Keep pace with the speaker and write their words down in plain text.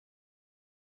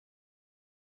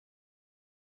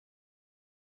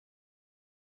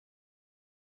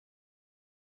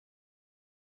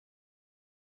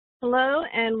Hello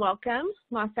and welcome.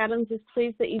 Moss Adams is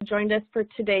pleased that you joined us for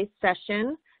today's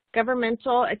session,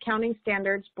 Governmental Accounting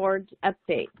Standards Board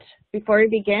Update. Before we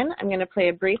begin, I'm going to play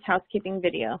a brief housekeeping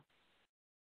video.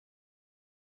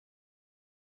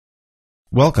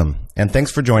 Welcome, and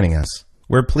thanks for joining us.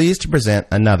 We're pleased to present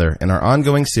another in our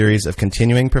ongoing series of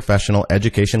continuing professional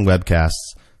education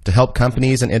webcasts to help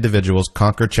companies and individuals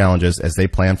conquer challenges as they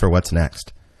plan for what's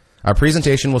next. Our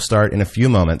presentation will start in a few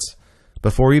moments.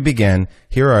 Before we begin,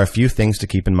 here are a few things to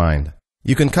keep in mind.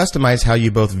 You can customize how you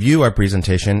both view our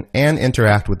presentation and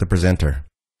interact with the presenter.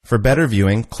 For better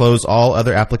viewing, close all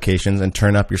other applications and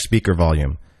turn up your speaker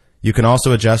volume. You can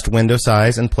also adjust window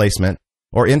size and placement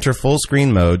or enter full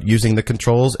screen mode using the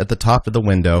controls at the top of the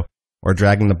window or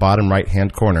dragging the bottom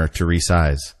right-hand corner to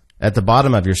resize. At the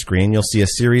bottom of your screen, you'll see a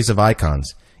series of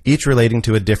icons, each relating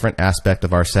to a different aspect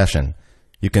of our session.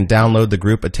 You can download the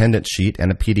group attendance sheet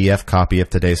and a PDF copy of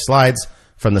today's slides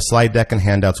from the slide deck and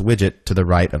handouts widget to the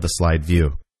right of the slide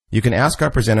view. You can ask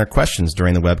our presenter questions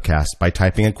during the webcast by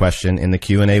typing a question in the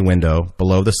Q&A window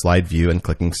below the slide view and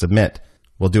clicking Submit.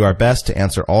 We'll do our best to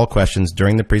answer all questions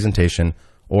during the presentation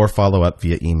or follow up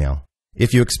via email.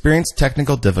 If you experience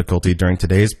technical difficulty during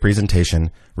today's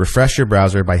presentation, refresh your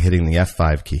browser by hitting the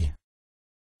F5 key.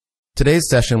 Today's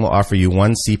session will offer you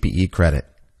 1 CPE credit.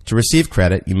 To receive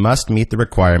credit, you must meet the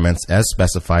requirements as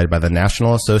specified by the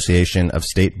National Association of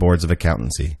State Boards of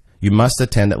Accountancy. You must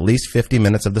attend at least 50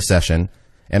 minutes of the session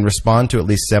and respond to at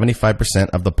least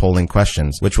 75% of the polling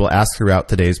questions, which we'll ask throughout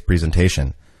today's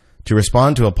presentation. To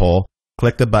respond to a poll,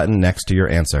 click the button next to your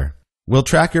answer. We'll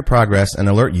track your progress and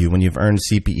alert you when you've earned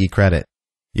CPE credit.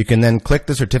 You can then click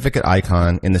the certificate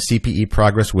icon in the CPE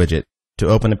Progress widget to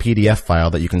open a PDF file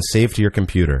that you can save to your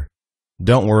computer.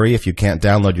 Don't worry if you can't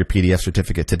download your PDF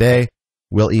certificate today.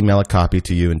 We'll email a copy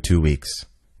to you in 2 weeks.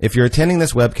 If you're attending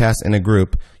this webcast in a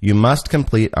group, you must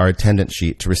complete our attendance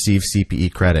sheet to receive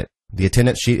CPE credit. The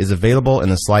attendance sheet is available in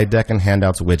the slide deck and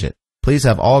handouts widget. Please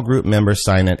have all group members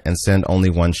sign it and send only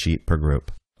 1 sheet per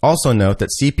group. Also note that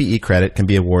CPE credit can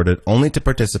be awarded only to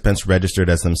participants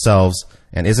registered as themselves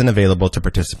and isn't available to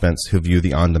participants who view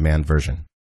the on-demand version.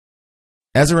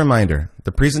 As a reminder,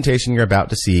 the presentation you're about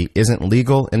to see isn't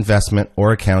legal, investment,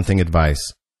 or accounting advice.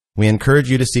 We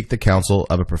encourage you to seek the counsel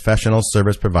of a professional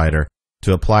service provider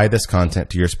to apply this content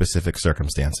to your specific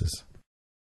circumstances.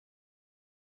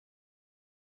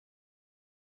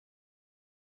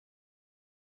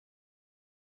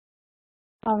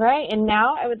 All right, and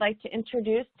now I would like to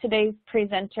introduce today's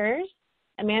presenters,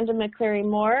 Amanda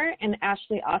McCleary-Moore and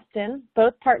Ashley Osten,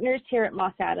 both partners here at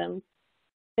Moss Adams.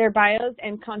 Their bios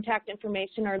and contact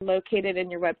information are located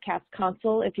in your webcast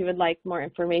console if you would like more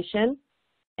information.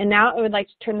 And now I would like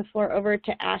to turn the floor over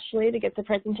to Ashley to get the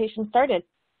presentation started.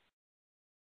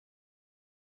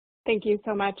 Thank you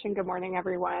so much, and good morning,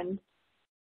 everyone.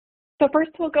 So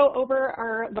first, we'll go over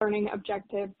our learning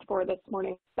objectives for this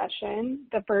morning's session.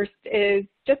 The first is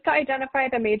just to identify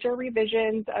the major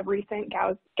revisions of recent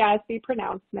GASB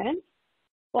pronouncements.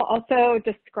 We'll also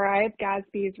describe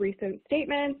GASB's recent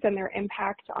statements and their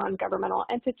impact on governmental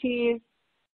entities.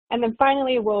 And then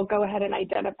finally, we'll go ahead and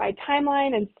identify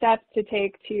timeline and steps to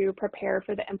take to prepare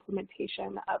for the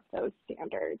implementation of those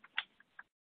standards.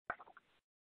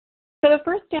 So the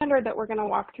first standard that we're going to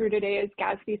walk through today is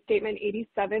GASB Statement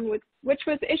 87, which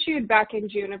was issued back in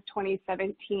June of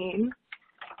 2017.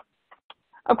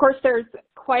 Of course, there's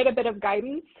quite a bit of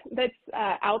guidance that's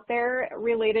out there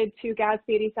related to GASB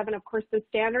 87. Of course, the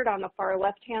standard on the far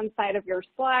left-hand side of your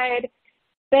slide.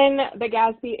 Then the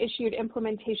GASB issued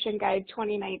Implementation Guide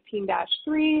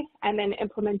 2019-3, and then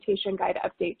Implementation Guide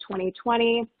Update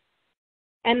 2020.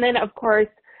 And then, of course,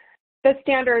 the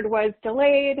standard was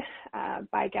delayed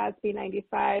by GASB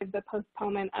 95, the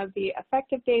postponement of the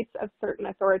effective dates of certain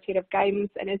authoritative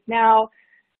guidance, and is now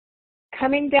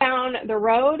coming down the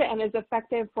road and is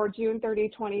effective for June 30,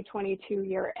 2022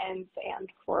 year ends and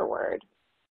forward.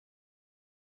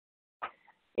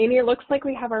 Amy, it looks like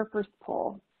we have our first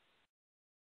poll.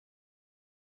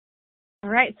 All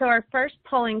right, so our first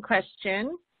polling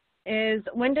question is,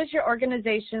 when does your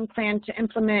organization plan to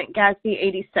implement GASB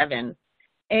 87?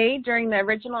 A, during the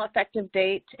original effective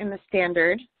date in the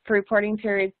standard for reporting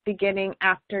periods beginning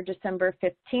after December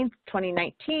 15th,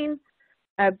 2019.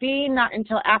 B, not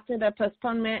until after the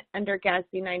postponement under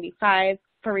GASB 95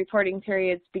 for reporting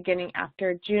periods beginning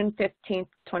after June 15th,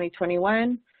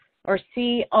 2021, or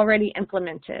C, already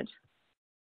implemented.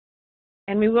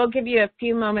 And we will give you a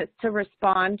few moments to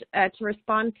respond.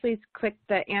 Please click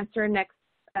the answer next,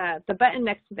 the button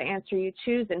next to the answer you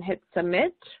choose and hit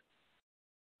submit.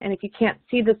 And if you can't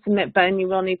see the submit button, you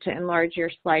will need to enlarge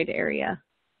your slide area.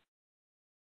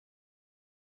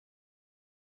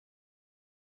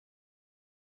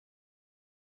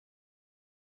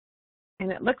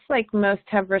 And it looks like most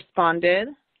have responded.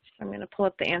 I'm going to pull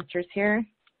up the answers here.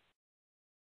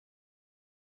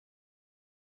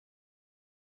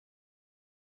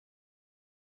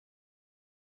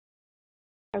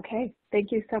 Okay,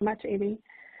 thank you so much, Amy.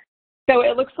 So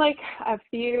it looks like a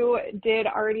few did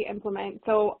already implement.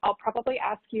 So I'll probably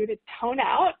ask you to tune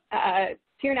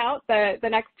out the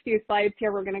next few slides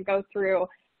here. We're going to go through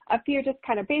a few just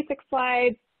kind of basic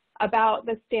slides about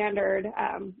the standard,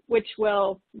 which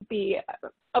will be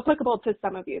applicable to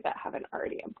some of you that haven't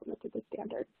already implemented the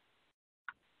standard.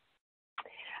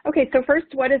 Okay, so first,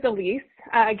 what is a lease?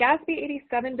 GASB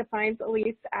 87 defines a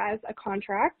lease as a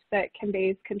contract that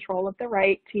conveys control of the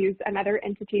right to use another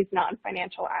entity's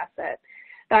non-financial asset.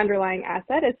 The underlying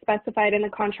asset is specified in the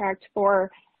contract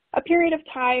for a period of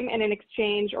time in an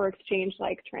exchange or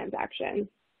exchange-like transaction.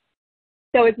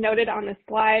 So as noted on the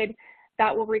slide,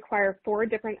 that will require 4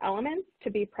 different elements to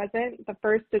be present. The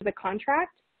first is a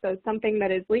contract, so something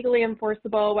that is legally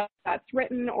enforceable, whether that's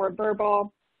written or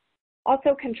verbal.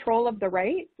 Also control of the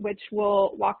right, which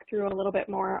we'll walk through a little bit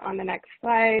more on the next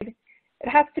slide. It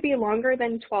has to be longer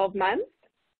than 12 months.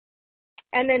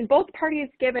 And then both parties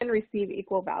give and receive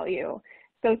equal value.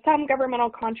 So some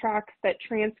governmental contracts that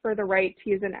transfer the right to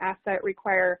use an asset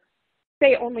require,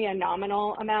 say, only a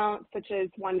nominal amount, such as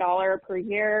 $1 per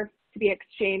year, to be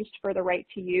exchanged for the right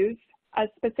to use a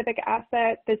specific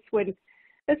asset. This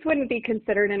wouldn't be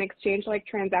considered an exchange-like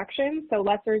transaction, so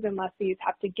lessors and lessees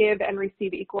have to give and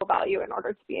receive equal value in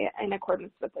order to be in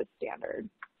accordance with this standard.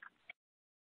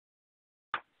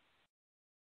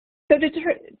 So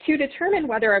to determine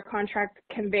whether a contract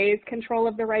conveys control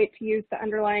of the right to use the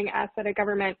underlying asset, a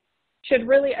government should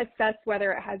really assess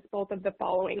whether it has both of the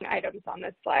following items on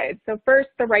this slide. So first,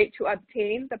 the right to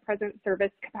obtain the present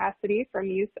service capacity from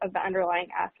use of the underlying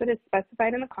asset is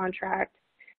specified in the contract,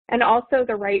 and also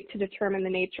the right to determine the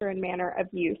nature and manner of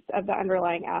use of the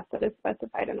underlying asset is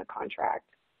specified in the contract.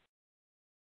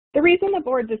 The reason the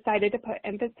board decided to put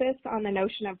emphasis on the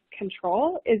notion of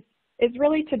control is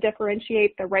really to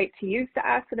differentiate the right to use the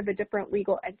asset of a different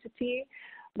legal entity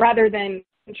rather than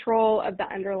control of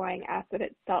the underlying asset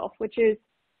itself, which is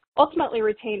ultimately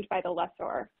retained by the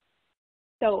lessor.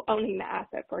 So owning the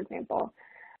asset, for example.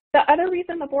 The other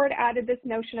reason the board added this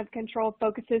notion of control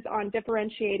focuses on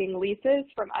differentiating leases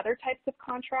from other types of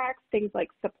contracts, things like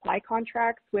supply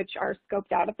contracts, which are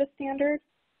scoped out of the standard.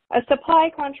 A supply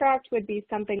contract would be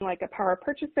something like a power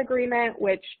purchase agreement,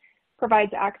 which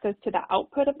provides access to the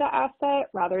output of the asset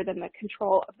rather than the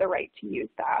control of the right to use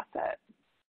the asset.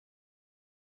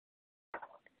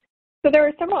 So there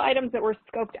are several items that were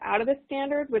scoped out of the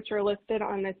standard, which are listed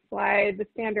on this slide. The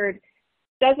standard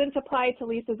doesn't apply to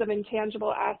leases of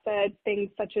intangible assets,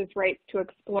 things such as rights to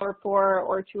explore for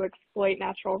or to exploit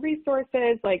natural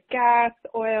resources like gas,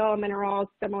 oil, minerals,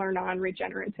 similar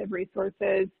non-regenerative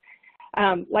resources.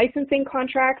 Licensing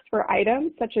contracts for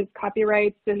items such as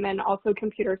copyrights and then also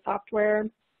computer software.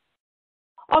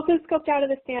 Also scoped out of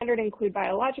the standard include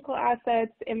biological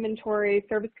assets, inventory,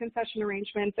 service concession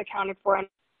arrangements accounted for,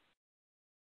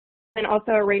 and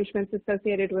also arrangements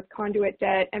associated with conduit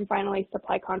debt, and finally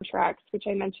supply contracts, which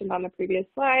I mentioned on the previous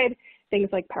slide, things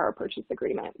like power purchase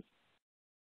agreements.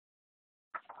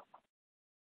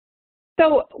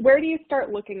 So where do you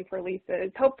start looking for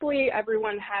leases? Hopefully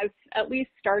everyone has at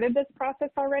least started this process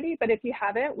already, but if you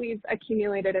haven't, we've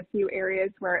accumulated a few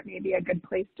areas where it may be a good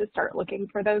place to start looking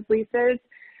for those leases.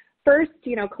 First,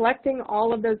 collecting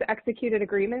all of those executed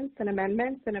agreements and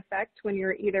amendments in effect when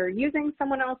you're either using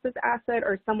someone else's asset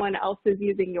or someone else is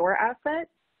using your asset.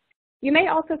 You may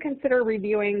also consider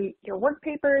reviewing your work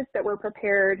papers that were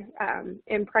prepared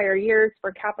in prior years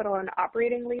for capital and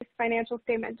operating lease financial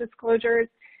statement disclosures,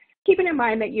 keeping in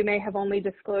mind that you may have only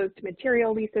disclosed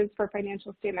material leases for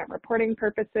financial statement reporting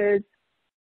purposes.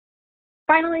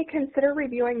 Finally, consider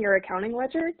reviewing your accounting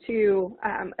ledger to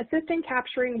assist in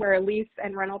capturing where lease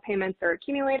and rental payments are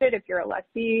accumulated if you're a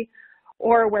lessee,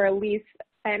 or where lease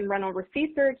and rental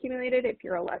receipts are accumulated if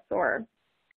you're a lessor.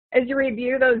 As you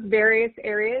review those various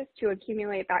areas to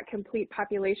accumulate that complete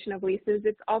population of leases,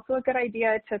 it's also a good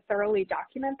idea to thoroughly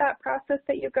document that process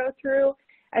that you go through,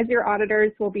 as your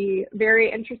auditors will be very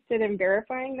interested in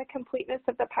verifying the completeness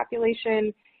of the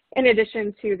population, in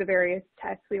addition to the various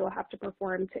tests we will have to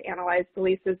perform to analyze the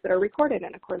leases that are recorded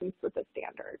in accordance with the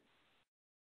standard.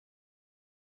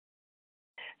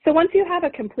 So once you have a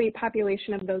complete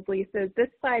population of those leases, this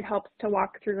slide helps to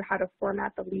walk through how to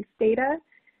format the lease data.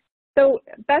 So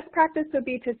best practice would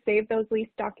be to save those lease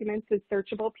documents as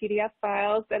searchable PDF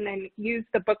files and then use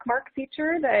the bookmark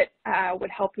feature that would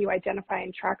help you identify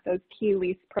and track those key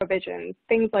lease provisions,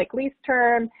 things like lease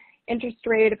term, interest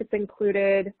rate if it's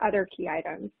included, other key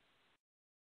items.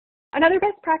 Another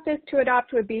best practice to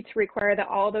adopt would be to require that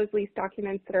all those lease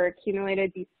documents that are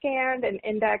accumulated be scanned and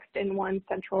indexed in one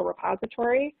central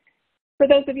repository. For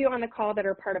those of you on the call that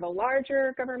are part of a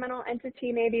larger governmental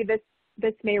entity, maybe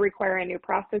this may require a new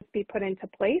process be put into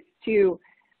place to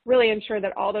really ensure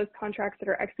that all those contracts that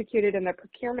are executed in the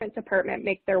procurement department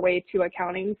make their way to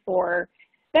accounting for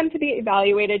them to be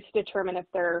evaluated to determine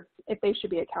if they should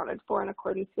be accounted for in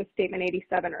accordance with Statement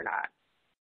 87 or not.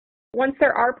 Once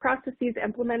there are processes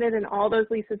implemented and all those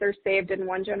leases are saved in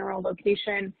one general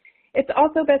location, it's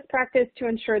also best practice to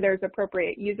ensure there's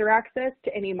appropriate user access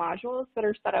to any modules that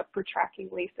are set up for tracking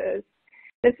leases.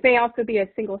 This may also be a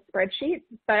single spreadsheet,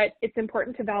 but it's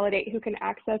important to validate who can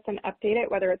access and update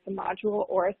it, whether it's a module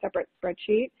or a separate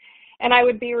spreadsheet. And I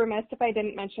would be remiss if I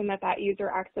didn't mention that that user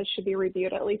access should be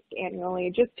reviewed at least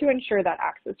annually, just to ensure that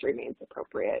access remains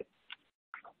appropriate.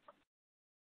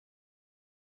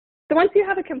 So once you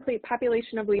have a complete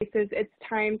population of leases, it's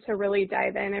time to really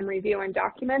dive in and review and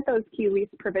document those key lease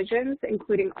provisions,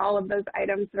 including all of those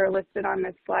items that are listed on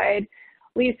this slide: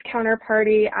 lease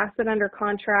counterparty, asset under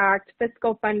contract,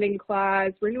 fiscal funding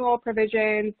clause, renewal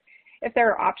provisions, if there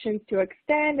are options to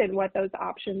extend and what those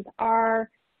options are,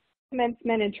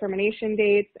 commencement and termination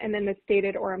dates, and then the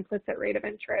stated or implicit rate of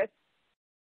interest.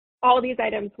 All of these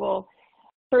items will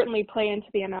certainly play into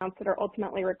the amounts that are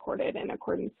ultimately recorded in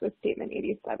accordance with Statement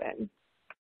 87.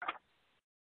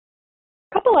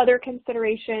 A couple other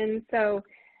considerations. So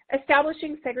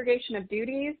establishing segregation of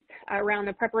duties around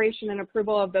the preparation and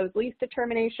approval of those lease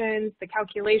determinations, the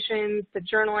calculations, the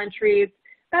journal entries,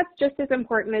 that's just as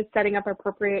important as setting up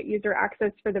appropriate user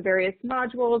access for the various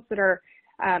modules that are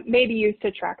maybe used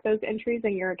to track those entries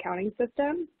in your accounting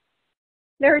system.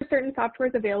 There are certain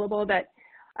softwares available that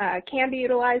can be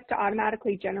utilized to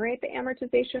automatically generate the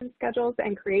amortization schedules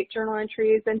and create journal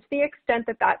entries. And to the extent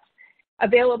that that's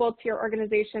available to your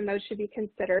organization, those should be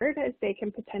considered, as they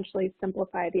can potentially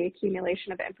simplify the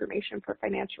accumulation of information for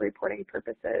financial reporting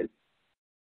purposes.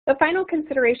 The final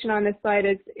consideration on this slide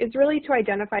is really to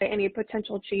identify any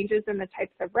potential changes in the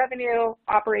types of revenue,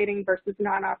 operating versus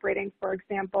non-operating, for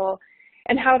example,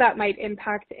 and how that might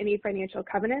impact any financial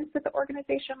covenants that the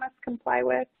organization must comply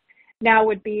with. Now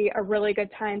would be a really good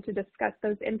time to discuss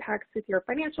those impacts with your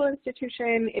financial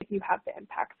institution if you have the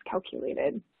impacts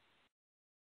calculated.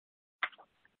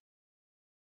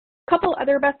 A couple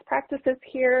other best practices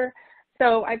here.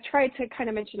 So I've tried to kind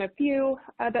of mention a few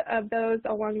of those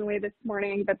along the way this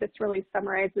morning, but this really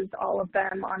summarizes all of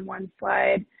them on one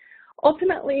slide.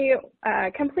 Ultimately,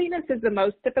 completeness is the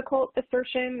most difficult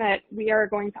assertion that we are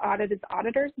going to audit as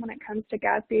auditors when it comes to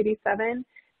GASB 87.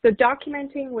 So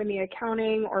documenting when the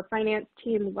accounting or finance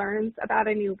team learns about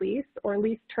a new lease or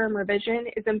lease term revision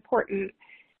is important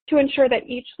to ensure that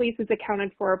each lease is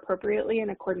accounted for appropriately in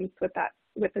accordance with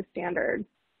the standard.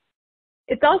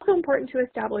 It's also important to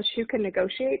establish who can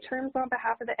negotiate terms on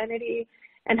behalf of the entity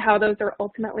and how those are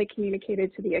ultimately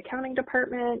communicated to the accounting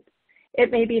department.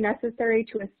 It may be necessary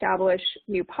to establish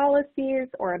new policies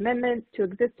or amendments to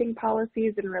existing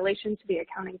policies in relation to the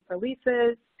accounting for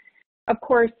leases. Of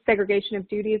course, segregation of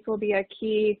duties will be a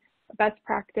key best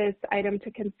practice item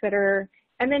to consider,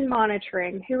 and then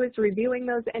monitoring who is reviewing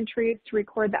those entries to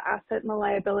record the asset and the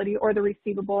liability or the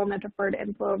receivable and the deferred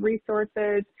inflow of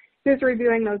resources, who's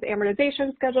reviewing those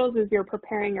amortization schedules as you're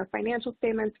preparing your financial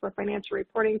statements for financial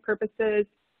reporting purposes,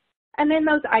 and then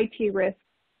those IT risks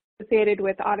associated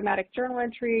with automatic journal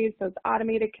entries, those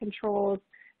automated controls,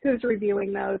 who's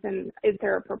reviewing those, and is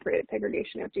there appropriate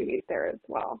segregation of duties there as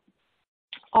well.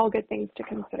 All good things to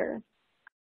consider.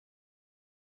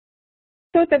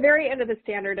 So at the very end of the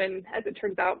standard, and as it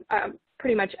turns out,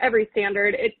 pretty much every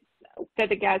standard that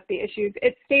the GASB issues,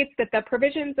 it states that the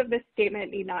provisions of this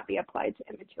statement need not be applied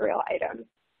to immaterial items.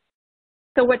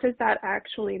 So what does that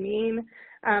actually mean?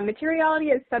 Materiality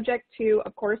is subject to,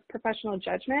 of course, professional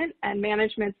judgment, and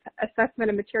management's assessment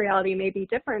of materiality may be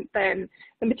different than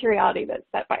the materiality that's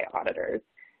set by auditors.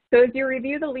 So as you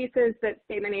review the leases that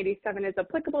Statement 87 is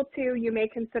applicable to, you may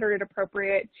consider it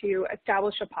appropriate to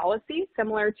establish a policy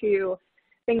similar to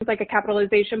things like a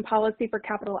capitalization policy for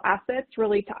capital assets,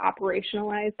 really to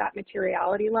operationalize that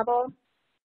materiality level.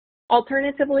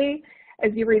 Alternatively,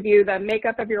 as you review the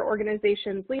makeup of your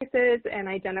organization's leases and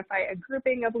identify a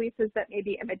grouping of leases that may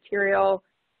be immaterial,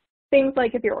 things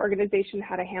like if your organization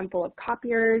had a handful of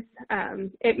copiers,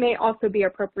 it may also be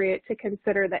appropriate to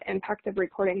consider the impact of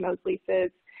recording those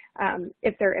leases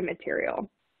if they're immaterial.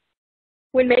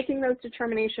 When making those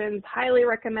determinations, highly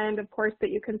recommend, of course,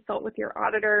 that you consult with your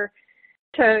auditor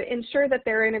to ensure that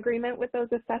they're in agreement with those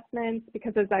assessments,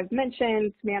 because as I've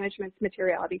mentioned, management's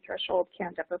materiality threshold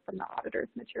can differ from the auditor's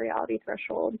materiality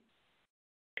threshold.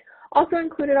 Also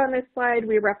included on this slide,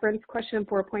 we reference question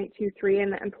 4.23 in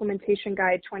the Implementation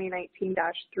Guide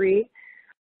 2019-3,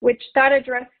 which that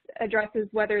addresses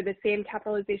whether the same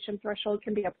capitalization threshold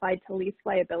can be applied to lease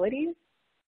liabilities.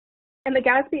 And the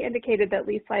GASB indicated that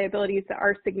lease liabilities that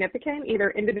are significant, either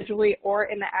individually or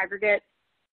in the aggregate,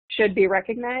 should be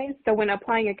recognized. So when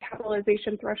applying a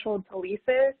capitalization threshold to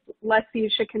leases,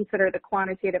 lessees should consider the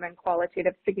quantitative and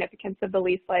qualitative significance of the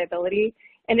lease liability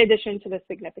in addition to the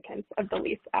significance of the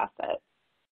lease asset.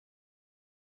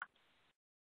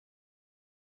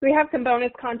 We have some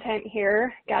bonus content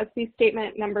here. GASB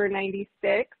Statement number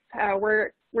 96.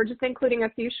 We're just including a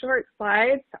few short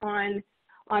slides on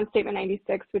Statement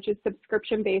 96, which is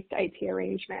subscription-based IT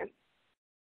arrangements.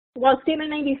 While Statement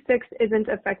 96 isn't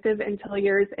effective until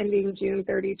years ending June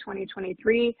 30,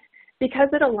 2023, because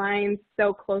it aligns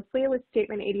so closely with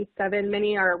Statement 87,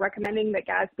 many are recommending that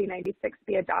GASB 96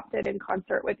 be adopted in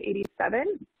concert with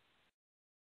 87.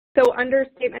 So under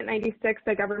Statement 96,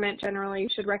 the government generally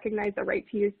should recognize the right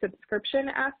to use subscription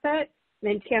asset,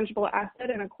 an intangible asset,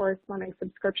 and a corresponding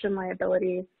subscription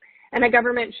liability. And a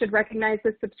government should recognize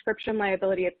the subscription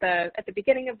liability at the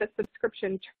beginning of the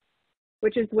subscription term,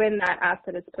 which is when that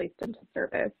asset is placed into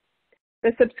service.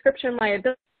 The subscription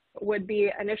liability would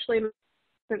be initially the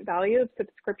present value of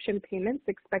subscription payments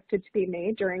expected to be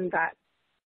made during that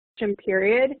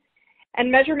period. And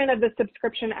measurement of the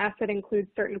subscription asset includes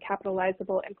certain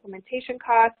capitalizable implementation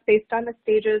costs based on the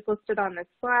stages listed on this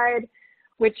slide,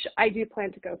 which I do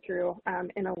plan to go through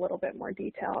in a little bit more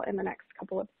detail in the next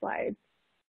couple of slides.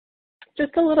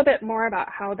 Just a little bit more about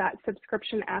how that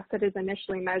subscription asset is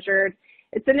initially measured.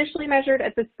 It's initially measured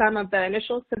at the sum of the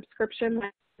initial subscription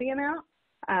liability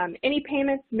amount, any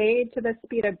payments made to the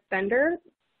SPIDA vendor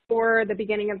for the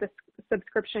beginning of the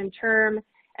subscription term,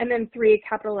 and then 3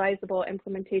 capitalizable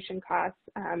implementation costs,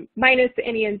 minus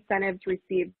any incentives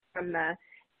received from the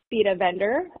SPIDA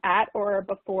vendor at or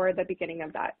before the beginning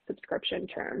of that subscription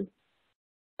term.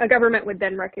 A government would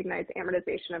then recognize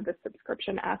amortization of the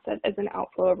subscription asset as an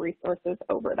outflow of resources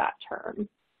over that term.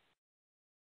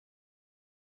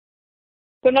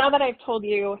 So now that I've told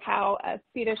you how a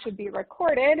SPIDA should be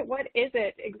recorded, what is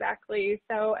it exactly?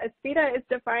 So a SPIDA is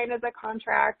defined as a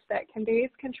contract that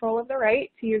conveys control of the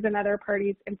right to use another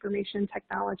party's information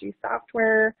technology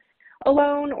software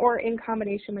alone or in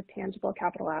combination with tangible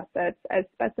capital assets as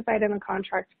specified in the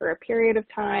contract for a period of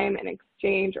time in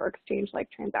exchange or exchange-like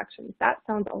transactions. That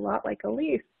sounds a lot like a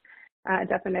lease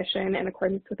definition in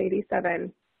accordance with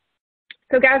 87.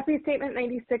 So GASB Statement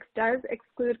 96 does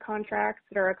exclude contracts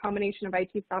that are a combination of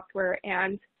IT software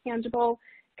and tangible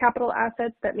capital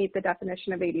assets that meet the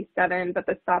definition of 87, but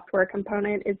the software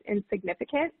component is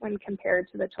insignificant when compared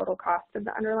to the total cost of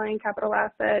the underlying capital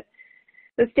asset.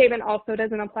 The statement also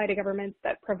doesn't apply to governments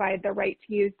that provide the right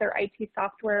to use their IT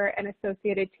software and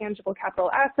associated tangible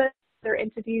capital assets, their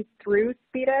entities through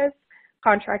SPIDAs,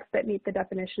 contracts that meet the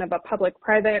definition of a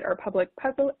public-private or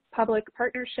public-public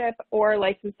partnership, or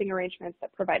licensing arrangements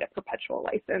that provide a perpetual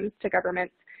license to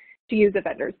governments to use a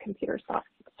vendor's computer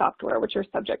software, which are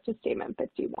subject to Statement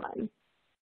 51.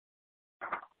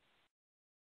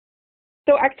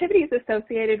 So activities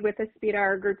associated with the SPIDA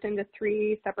are grouped into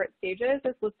 3 separate stages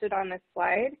as listed on this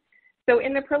slide. So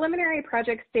in the preliminary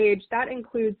project stage, that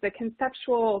includes the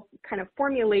conceptual kind of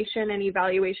formulation and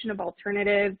evaluation of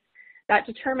alternatives, that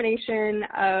determination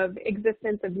of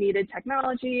existence of needed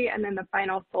technology, and then the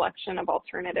final selection of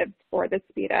alternatives for the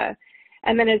SPIDA.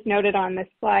 And then as noted on this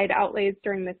slide, outlays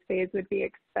during this phase would be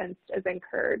expensed as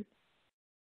incurred.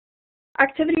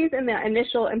 Activities in the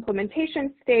initial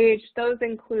implementation stage, those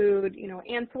include,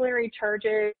 ancillary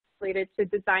charges related to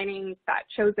designing that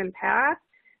chosen path,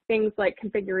 things like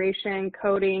configuration,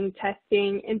 coding,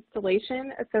 testing,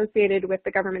 installation associated with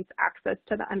the government's access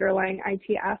to the underlying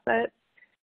IT assets.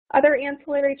 Other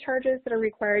ancillary charges that are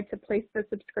required to place the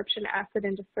subscription asset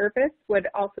into service would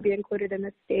also be included in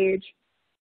this stage.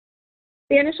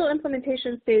 The initial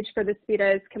implementation stage for the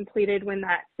SPIDA is completed when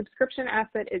that subscription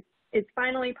asset is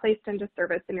finally placed into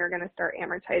service and you're going to start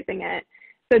amortizing it.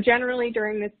 So generally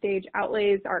during this stage,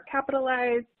 outlays are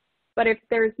capitalized, but if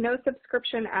there's no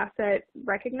subscription asset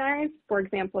recognized, for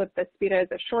example, if the SPIDA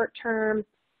is a short term,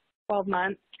 12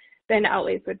 months, then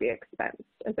outlays would be expensed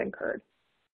as incurred.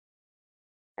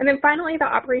 And then finally, the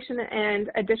operation and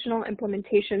additional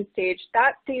implementation stage.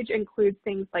 That stage includes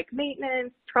things like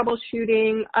maintenance,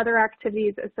 troubleshooting, other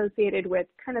activities associated with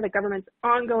kind of the government's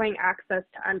ongoing access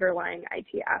to underlying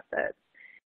IT assets.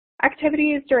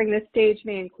 Activities during this stage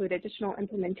may include additional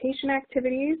implementation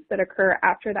activities that occur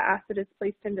after the asset is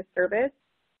placed into service.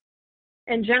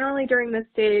 And generally during this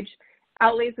stage,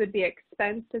 outlays would be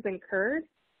expensed as incurred.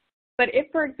 But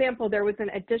if, for example, there was an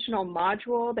additional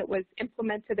module that was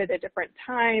implemented at a different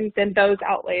time, then those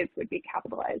outlays would be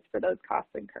capitalized for those costs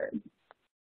incurred.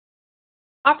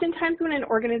 Oftentimes when an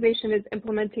organization is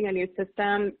implementing a new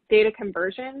system, data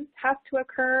conversion has to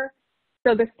occur.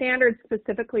 So the standard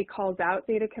specifically calls out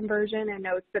data conversion and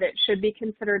notes that it should be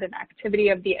considered an activity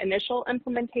of the initial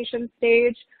implementation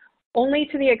stage, only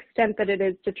to the extent that it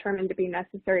is determined to be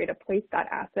necessary to place that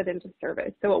asset into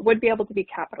service. So it would be able to be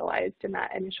capitalized in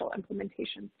that initial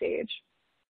implementation stage.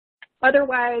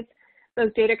 Otherwise,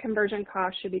 those data conversion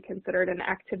costs should be considered an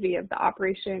activity of the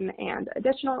operation and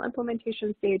additional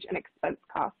implementation stage and expense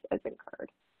costs as incurred.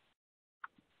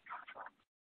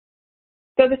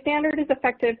 So the standard is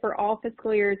effective for all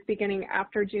fiscal years beginning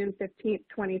after June 15th,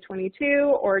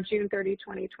 2022 or June 30,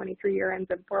 2023 year ends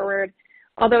and forward.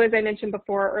 Although, as I mentioned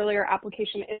before, earlier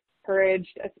application is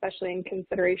encouraged, especially in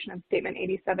consideration of Statement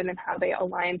 87 and how they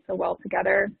align so well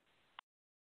together.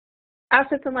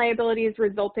 Assets and liabilities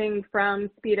resulting from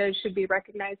SPIDA should be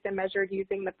recognized and measured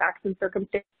using the facts and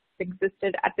circumstances that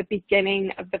existed at the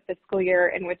beginning of the fiscal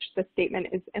year in which the statement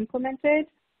is implemented.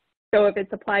 So if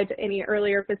it's applied to any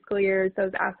earlier fiscal years,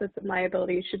 those assets and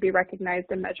liabilities should be recognized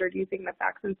and measured using the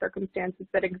facts and circumstances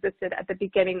that existed at the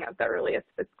beginning of the earliest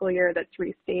fiscal year that's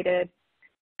restated.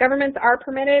 Governments are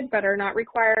permitted but are not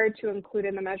required to include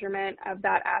in the measurement of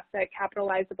that asset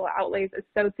capitalizable outlays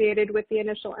associated with the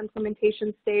initial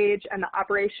implementation stage and the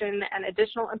operation and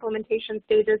additional implementation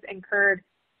stages incurred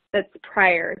that's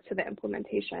prior to the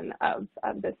implementation of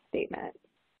this statement.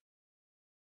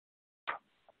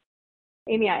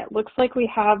 Amy, it looks like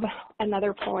we have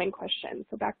another polling question,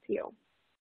 so back to you.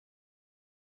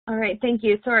 All right, thank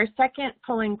you. So our second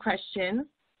polling question: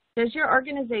 does your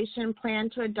organization plan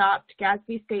to adopt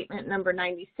GASB Statement number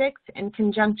 96 in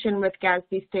conjunction with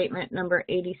GASB Statement number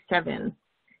 87?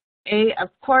 A, of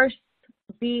course;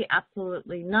 B,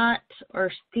 absolutely not;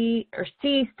 or C,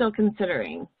 still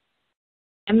considering.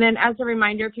 And then as a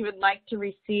reminder, if you would like to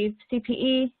receive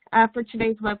CPE for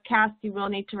today's webcast, you will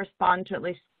need to respond to at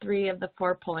least 3 of the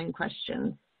 4 polling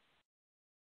questions.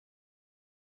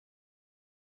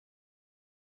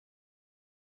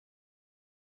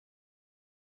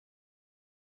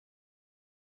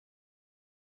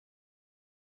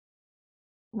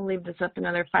 We'll leave this up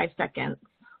another 5 seconds.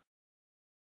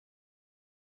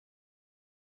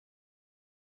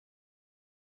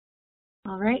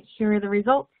 All right, here are the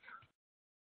results.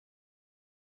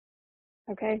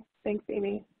 Okay, thanks,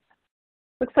 Amy.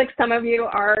 Looks like some of you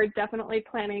are definitely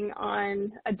planning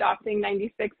on adopting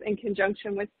 96 in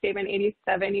conjunction with Statement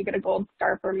 87. You get a gold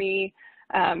star for me.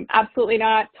 Absolutely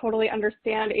not. Totally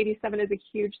understand. 87 is a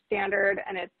huge standard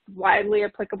and it's widely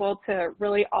applicable to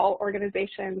really all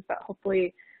organizations, but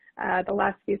hopefully the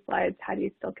last few slides had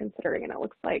you still considering, and it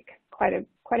looks like quite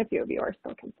a few of you are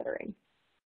still considering.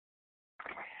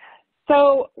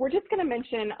 So we're just going to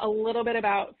mention a little bit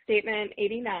about Statement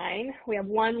 89. We have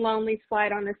one lonely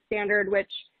slide on this standard,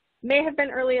 which may have been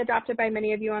early adopted by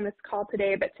many of you on this call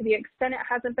today, but to the extent it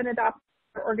hasn't been adopted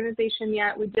by our organization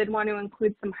yet, we did want to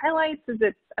include some highlights as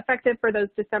it's effective for those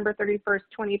December 31st,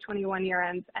 2021 year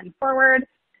ends and forward.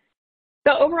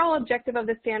 The overall objective of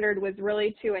the standard was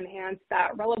really to enhance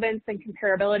that relevance and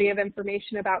comparability of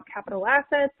information about capital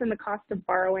assets and the cost of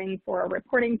borrowing for a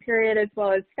reporting period, as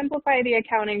well as simplify the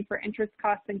accounting for interest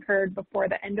costs incurred before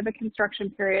the end of a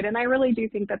construction period. And I really do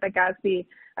think that the GASB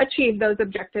achieved those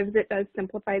objectives. It does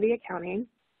simplify the accounting.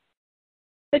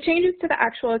 The changes to the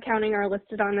actual accounting are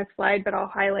listed on this slide, but I'll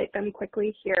highlight them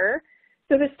quickly here.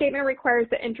 So the statement requires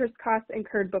that interest costs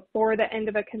incurred before the end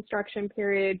of a construction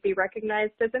period be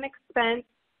recognized as an expense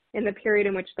in the period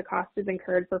in which the cost is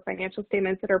incurred for financial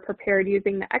statements that are prepared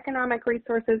using the economic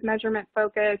resources measurement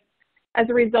focus. As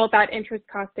a result, that interest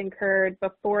cost incurred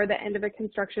before the end of a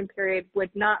construction period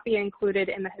would not be included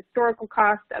in the historical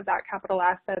cost of that capital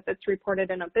asset that's reported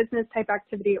in a business type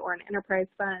activity or an enterprise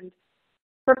fund.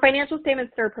 For financial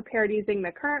statements that are prepared using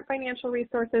the current financial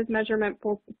resources measurement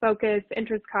focus,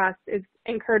 interest cost is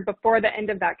incurred before the end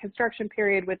of that construction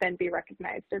period would then be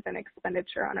recognized as an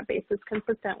expenditure on a basis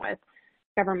consistent with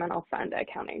governmental fund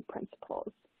accounting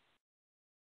principles.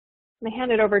 I'm going to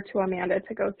hand it over to Amanda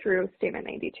to go through Statement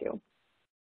 92.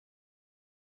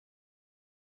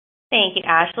 Thank you,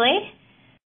 Ashley.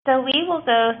 So we will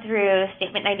go through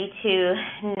Statement 92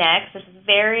 next. This is a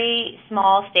very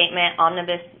small statement,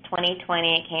 Omnibus 2020.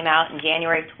 It came out in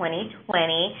January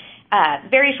 2020.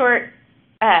 Very short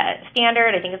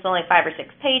standard. I think it's only 5 or 6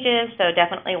 pages, so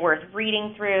definitely worth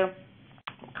reading through.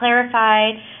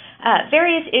 Clarified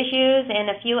various issues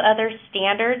and a few other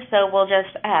standards, so we'll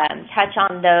just touch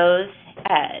on those.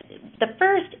 The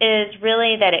first is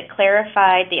really that it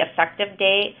clarified the effective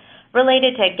date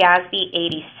related to GASB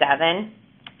 87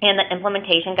 and the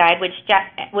implementation guide,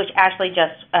 which Ashley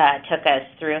just took us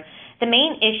through. The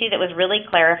main issue that was really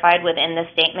clarified within the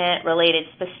statement related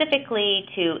specifically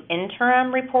to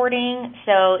interim reporting.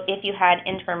 So if you had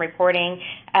interim reporting,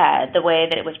 the way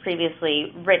that it was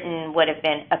previously written would have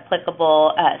been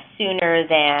applicable sooner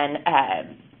than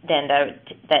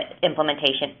the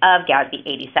implementation of GASB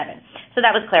 87. So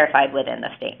that was clarified within the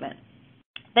statement.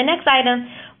 The next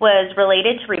item was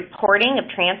related to reporting of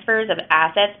transfers of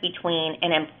assets between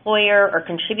an employer or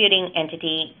contributing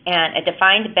entity and a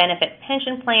defined benefit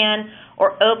pension plan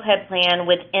or OPEB plan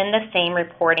within the same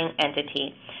reporting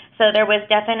entity. So there was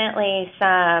definitely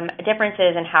some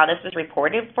differences in how this was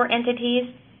reported for entities,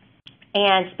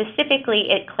 and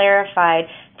specifically it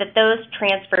clarified that those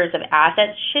transfers of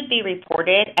assets should be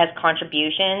reported as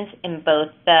contributions in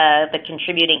both the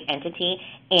contributing entity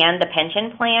and the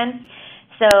pension plan.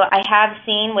 So I have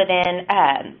seen within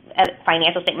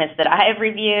financial statements that I have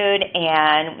reviewed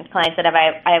and clients that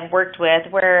I've worked with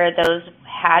where those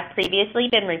had previously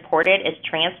been reported as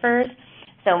transfers.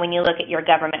 So when you look at your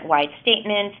government-wide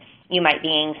statements, you might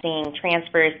be seeing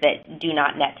transfers that do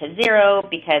not net to zero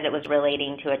because it was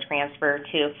relating to a transfer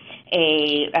to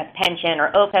a pension or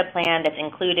OPEB plan that's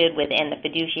included within the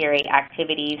fiduciary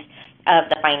activities of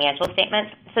the financial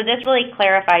statements. So this really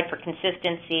clarified for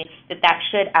consistency that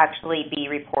should actually be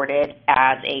reported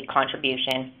as a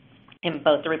contribution in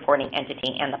both the reporting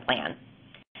entity and the plan.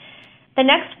 The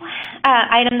next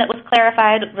item that was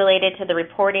clarified related to the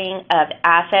reporting of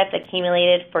assets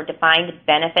accumulated for defined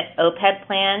benefit OPEB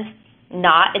plans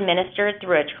not administered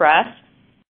through a trust.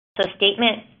 So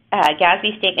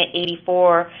GASB Statement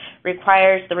 84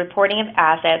 requires the reporting of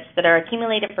assets that are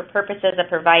accumulated for purposes of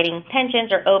providing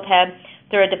pensions or OPEB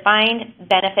through a defined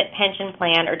benefit pension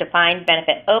plan or defined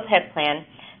benefit OPEB plan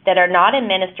that are not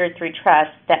administered through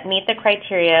trusts that meet the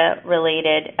criteria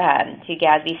related to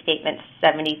GASB Statements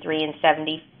 73 and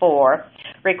 74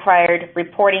 required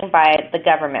reporting by the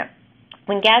government.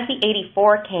 When GASB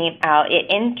 84 came out, it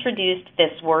introduced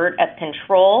this word of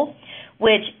control,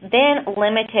 which then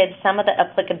limited some of the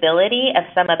applicability of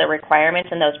some of the requirements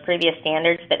in those previous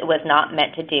standards that it was not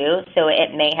meant to do. So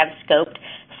it may have scoped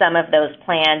some of those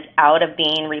plans out of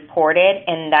being reported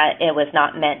and that it was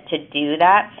not meant to do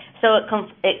that. So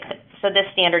this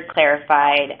standard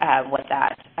clarified what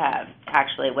that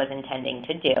actually was intending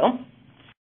to do.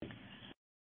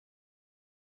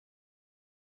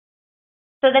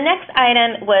 So the next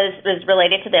item was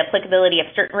related to the applicability of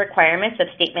certain requirements of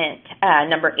Statement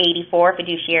number 84,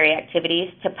 fiduciary activities,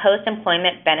 to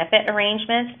post-employment benefit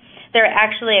arrangements. There are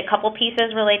actually a couple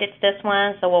pieces related to this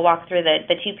one, so we'll walk through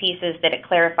the two pieces that it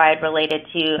clarified related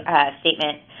to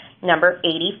Statement number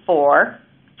 84.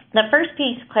 The first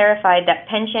piece clarified that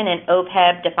pension and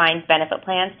OPEB defined benefit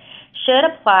plans should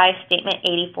apply Statement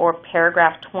 84,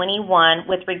 paragraph 21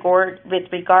 with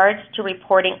regards to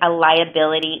reporting a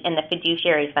liability in the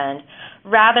fiduciary fund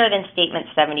rather than Statements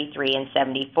 73 and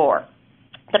 74.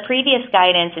 The previous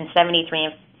guidance in 73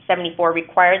 and 74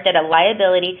 required that a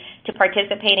liability to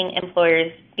participating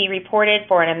employers be reported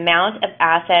for an amount of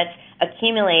assets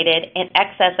accumulated in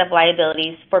excess of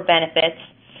liabilities for benefits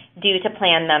due to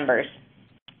plan members.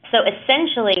 So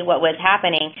essentially what was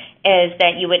happening is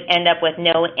that you would end up with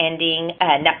no ending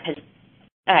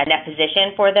net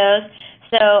position for those.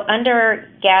 So under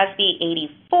GASB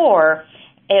 84,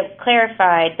 it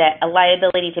clarified that a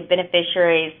liability to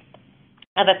beneficiaries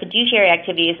of a fiduciary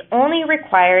activity is only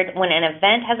required when an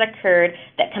event has occurred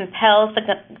that compels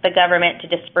the government to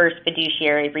disperse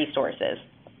fiduciary resources.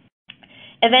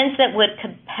 Events that would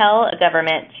compel a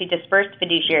government to disperse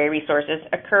fiduciary resources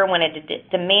occur when a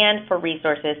demand for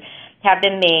resources have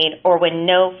been made or when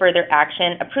no further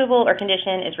action, approval, or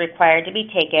condition is required to be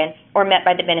taken or met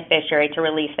by the beneficiary to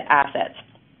release the assets.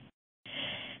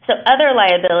 So other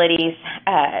liabilities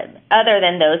other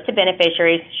than those to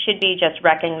beneficiaries should be just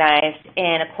recognized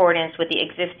in accordance with the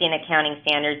existing accounting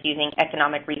standards using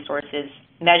economic resources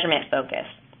measurement focus.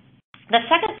 The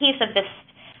second piece of this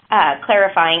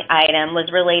clarifying item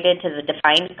was related to the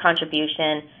defined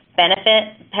contribution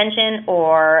benefit, pension,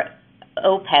 or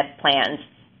OPEB plans.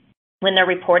 When they're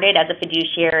reported as a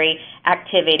fiduciary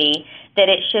activity, that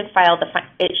it should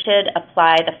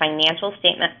apply the financial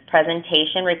statement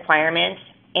presentation requirements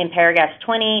in paragraphs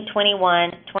 20,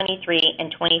 21, 23,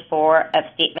 and 24 of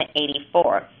Statement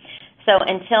 84. So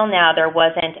until now, there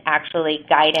wasn't actually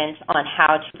guidance on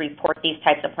how to report these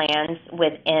types of plans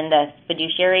within the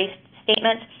fiduciary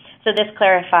statements. So this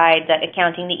clarified the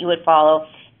accounting that you would follow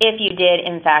if you did,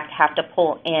 in fact, have to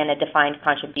pull in a defined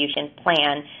contribution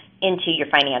plan into your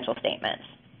financial statements.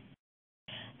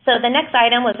 So the next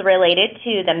item was related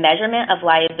to the measurement of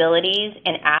liabilities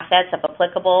and assets, if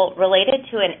applicable, related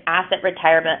to an asset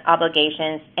retirement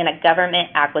obligations in a government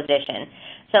acquisition.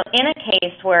 So in a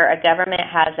case where a government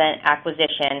has an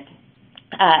acquisition,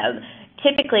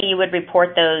 typically you would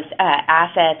report those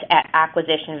assets at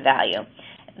acquisition value.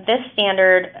 This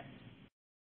standard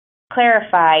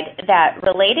clarified that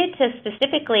related to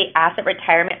specifically asset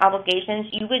retirement obligations,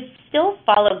 you would still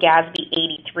follow GASB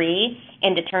 83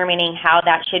 in determining how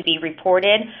that should be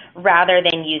reported rather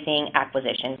than using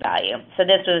acquisition value. So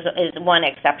this is one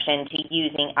exception to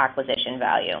using acquisition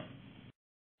value.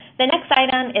 The next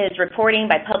item is reporting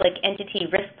by public entity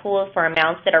risk pools for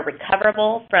amounts that are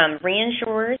recoverable from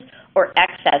reinsurers or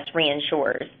excess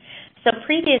reinsurers. So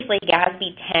previously,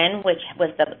 GASB 10, which was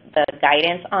the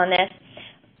guidance on this,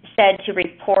 said to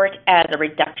report as a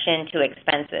reduction to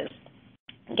expenses.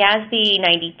 GASB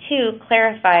 92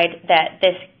 clarified that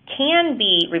this can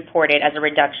be reported as a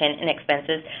reduction in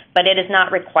expenses, but it is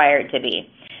not required to be.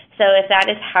 So if that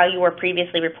is how you were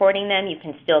previously reporting them, you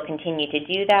can still continue to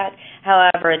do that.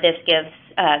 However, this gives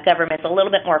governments a little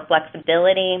bit more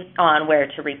flexibility on where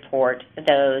to report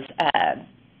those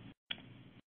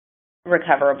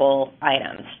recoverable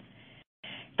items.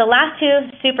 The last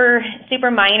two super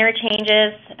minor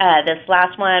changes. This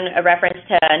last one, a reference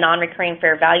to non-recurring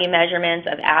fair value measurements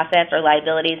of assets or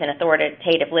liabilities in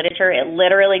authoritative literature. It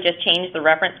literally just changed the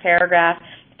reference paragraph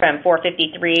from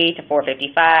 453 to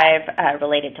 455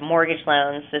 related to mortgage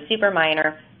loans, so super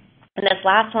minor. And this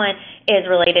last one is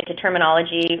related to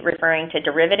terminology referring to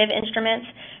derivative instruments.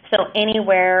 So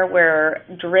anywhere where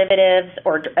derivatives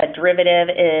or a derivative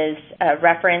is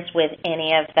referenced with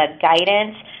any of the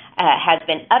guidance has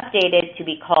been updated to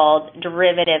be called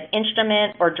derivative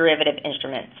instrument or derivative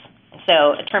instruments.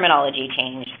 So a terminology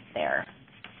change there.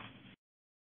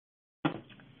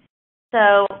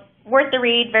 So worth the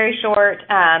read, very short,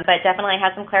 but definitely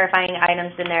has some clarifying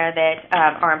items in there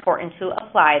that are important to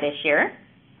apply this year.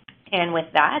 And with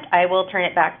that, I will turn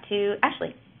it back to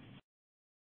Ashley.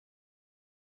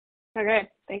 Okay,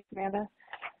 thanks, Amanda.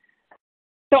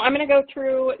 So I'm going to go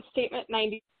through Statement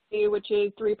 90, which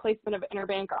is the replacement of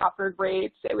interbank offered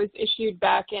rates. It was issued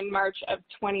back in March of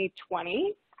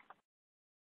 2020.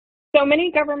 So many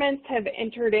governments have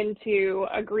entered into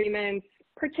agreements,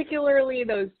 particularly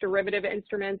those derivative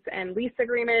instruments and lease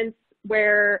agreements,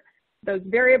 where those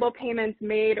variable payments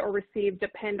made or received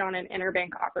depend on an interbank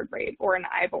offered rate or an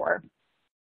IBOR.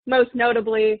 Most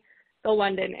notably, the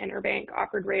London Interbank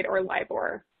Offered Rate or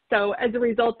LIBOR. So as a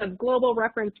result of global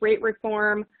reference rate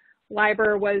reform,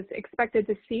 LIBOR was expected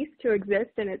to cease to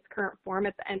exist in its current form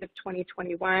at the end of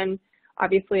 2021.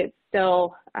 Obviously, it's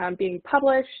still being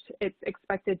published. It's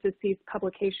expected to cease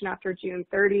publication after June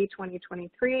 30,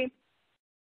 2023.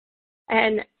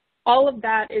 And all of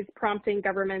that is prompting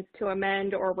governments to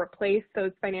amend or replace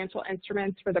those financial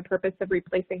instruments for the purpose of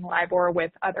replacing LIBOR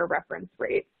with other reference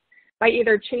rates by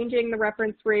either changing the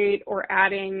reference rate or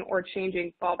adding or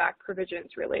changing fallback provisions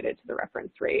related to the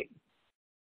reference rate.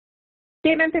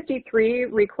 Statement 53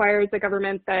 requires a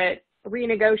government that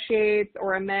renegotiates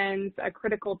or amends a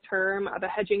critical term of a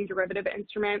hedging derivative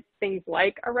instrument, things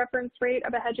like a reference rate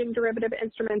of a hedging derivative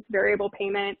instrument's variable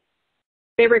payment.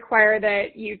 They require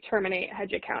that you terminate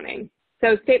hedge accounting.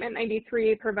 So Statement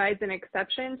 93 provides an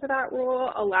exception to that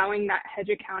rule, allowing that hedge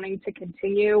accounting to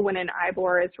continue when an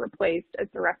IBOR is replaced as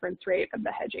the reference rate of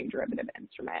the hedging derivative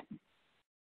instrument.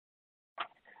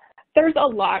 There's a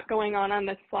lot going on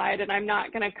this slide, and I'm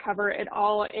not going to cover it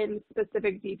all in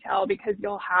specific detail because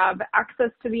you'll have access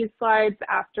to these slides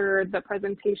after the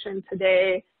presentation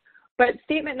today. But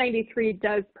Statement 93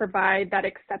 does provide that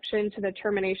exception to the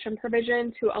termination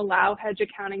provision to allow hedge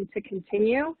accounting to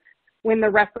continue when the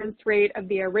reference rate of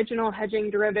the original hedging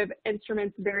derivative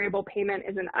instrument's variable payment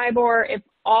is an IBOR if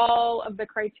all of the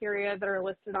criteria that are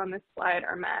listed on this slide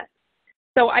are met.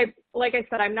 So like I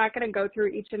said, I'm not going to go through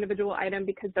each individual item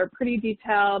because they're pretty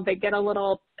detailed. They get a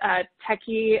little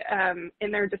techie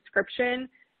in their description,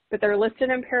 but they're listed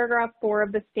in paragraph 4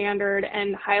 of the standard,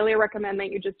 and highly recommend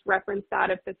that you just reference that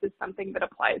if this is something that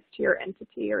applies to your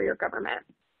entity or your government.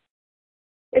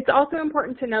 It's also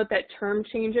important to note that term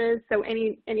changes, so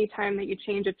any time that you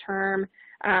change a term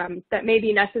that may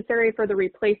be necessary for the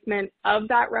replacement of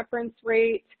that reference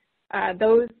rate,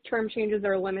 those term changes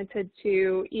are limited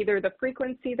to either the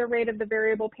frequency the rate of the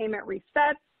variable payment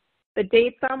resets, the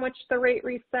dates on which the rate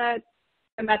resets,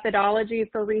 the methodology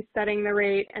for resetting the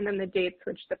rate, and then the dates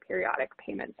which the periodic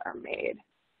payments are made.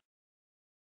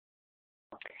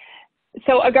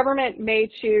 So a government may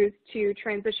choose to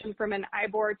transition from an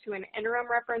IBOR to an interim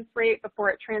reference rate before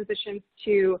it transitions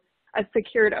to a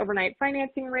secured overnight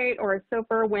financing rate or a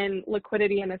SOFR when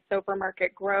liquidity in the SOFR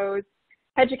market grows.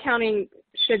 Hedge accounting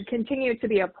should continue to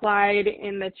be applied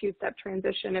in the two-step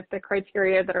transition if the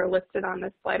criteria that are listed on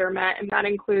this slide are met, and that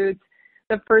includes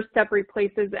the first step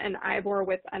replaces an IBOR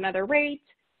with another rate,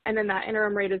 and then that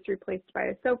interim rate is replaced by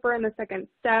a SOFR in the second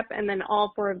step, and then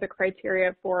all four of the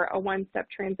criteria for a one-step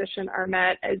transition are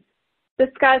met as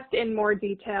discussed in more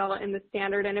detail in the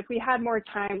standard. And if we had more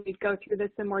time, we'd go through this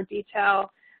in more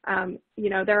detail.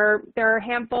 There are a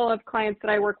handful of clients that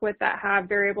I work with that have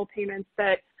variable payments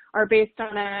that are based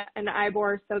on an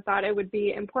IBOR, so thought it would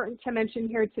be important to mention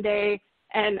here today.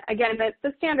 And again,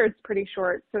 the standard's pretty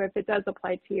short, so if it does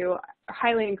apply to you, I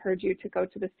highly encourage you to go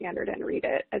to the standard and read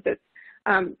it, as it's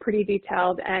pretty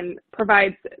detailed and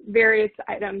provides various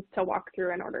items to walk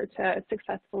through in order to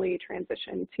successfully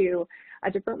transition to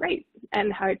a different rate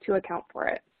and how to account for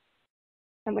it.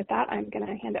 And with that, I'm going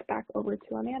to hand it back over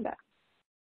to Amanda.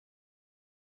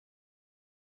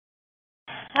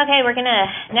 Okay, we're going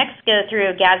to next go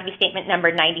through GASB Statement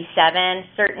Number 97,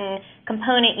 certain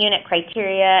component unit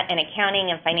criteria and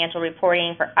accounting and financial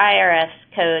reporting for IRS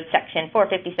Code Section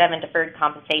 457 Deferred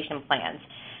Compensation Plans.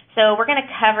 So we're going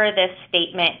to cover this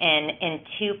statement in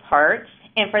two parts.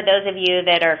 And for those of you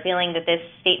that are feeling that this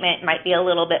statement might be a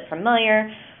little bit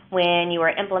familiar, when you were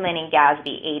implementing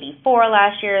GASB 84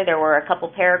 last year, there were a couple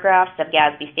paragraphs of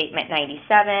GASB Statement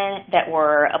 97 that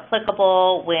were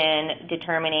applicable when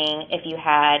determining if you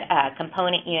had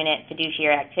component unit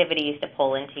fiduciary activities to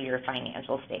pull into your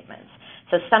financial statements.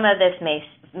 So some of this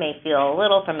may feel a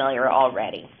little familiar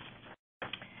already.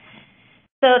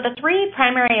 So the three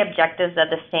primary objectives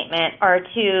of the statement are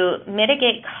to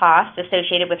mitigate costs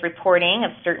associated with reporting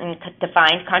of certain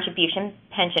defined contribution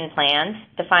pension plans,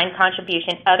 defined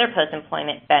contribution other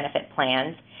post-employment benefit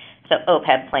plans, so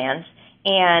OPEB plans,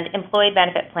 and employee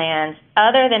benefit plans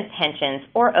other than pensions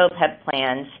or OPEB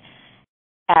plans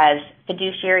as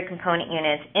fiduciary component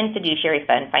units in fiduciary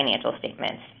fund financial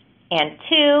statements. And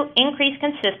two, increase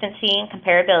consistency and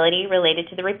comparability related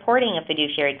to the reporting of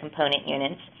fiduciary component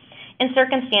units in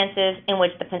circumstances in which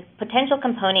the potential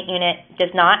component unit does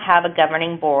not have a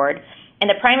governing board and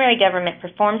the primary government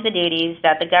performs the duties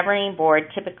that the governing board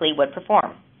typically would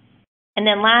perform. And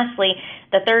then lastly,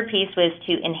 the third piece was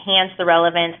to enhance the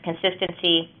relevance,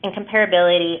 consistency, and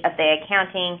comparability of the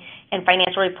accounting and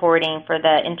financial reporting for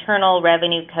the Internal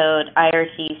Revenue Code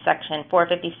IRC Section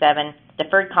 457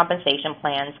 deferred compensation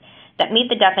plans that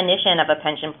meet the definition of a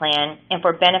pension plan and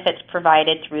for benefits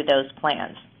provided through those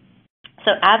plans.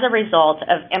 So as a result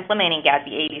of implementing GASB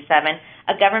 87,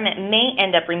 a government may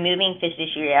end up removing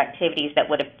fiduciary activities that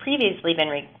would have previously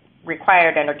been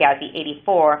required under GASB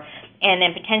 84, and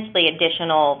then potentially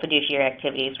additional fiduciary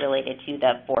activities related to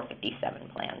the 457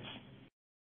 plans.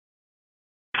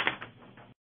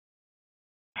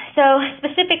 So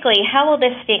specifically, how will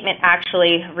this statement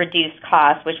actually reduce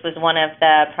costs, which was one of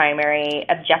the primary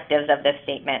objectives of this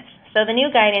statement? So the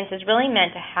new guidance is really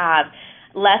meant to have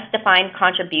less defined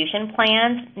contribution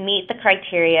plans meet the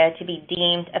criteria to be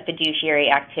deemed a fiduciary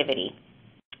activity.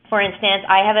 For instance,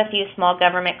 I have a few small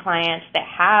government clients that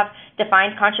have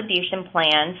defined contribution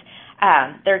plans.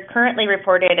 They're currently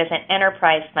reported as an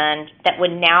enterprise fund that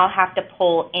would now have to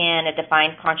pull in a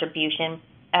defined contribution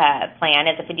plan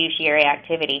as a fiduciary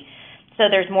activity. So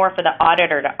there's more for the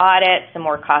auditor to audit, some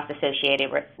more costs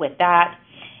associated with that.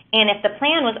 And if the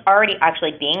plan was already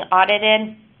actually being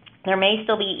audited, there may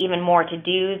still be even more to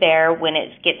do there when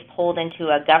it gets pulled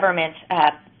into a government's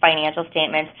financial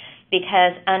statements,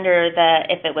 because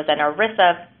if it was an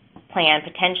ERISA plan,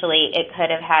 potentially it could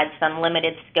have had some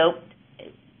limited scope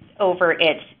over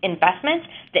its investments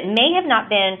that may have not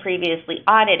been previously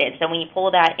audited. So when you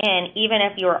pull that in, even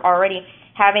if you're already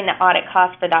having the audit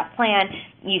cost for that plan,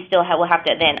 you still will have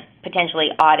to then potentially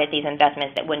audit these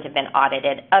investments that wouldn't have been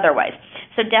audited otherwise.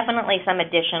 So definitely some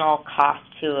additional cost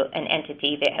to an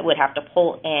entity that would have to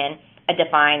pull in a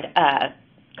defined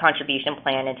contribution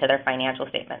plan into their financial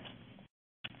statements.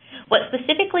 What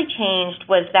specifically changed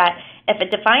was that if a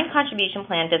defined contribution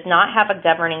plan does not have a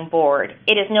governing board,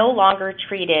 it is no longer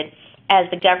treated as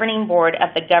the governing board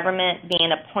of the government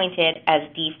being appointed as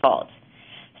default.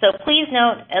 So please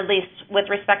note, at least with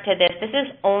respect to this, this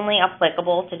is only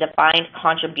applicable to defined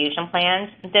contribution plans.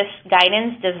 This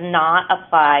guidance does not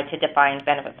apply to defined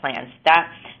benefit plans. That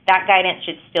guidance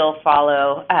should still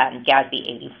follow GASB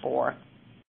 84.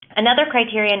 Another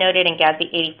criteria noted in GASB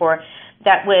 84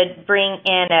 that would bring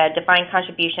in a defined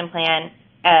contribution plan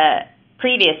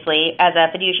previously as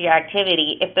a fiduciary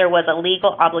activity if there was a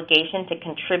legal obligation to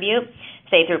contribute,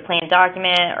 say through plan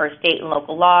document or state and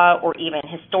local law or even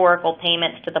historical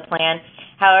payments to the plan.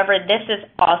 However, this is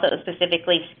also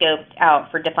specifically scoped out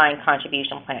for defined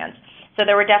contribution plans. So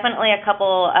there were definitely a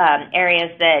couple areas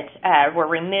that were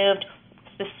removed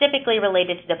specifically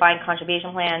related to defined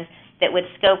contribution plans that would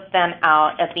scope them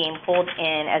out of being pulled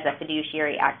in as a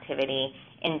fiduciary activity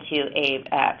into a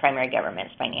primary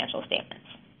government's financial statements.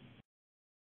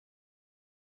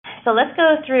 So let's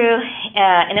go through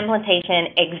an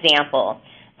implementation example.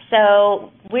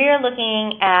 So we're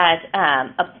looking at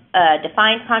a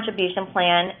defined contribution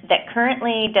plan that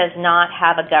currently does not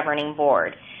have a governing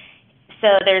board. So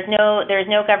there's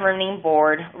no governing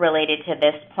board related to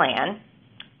this plan.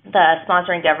 The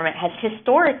sponsoring government has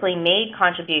historically made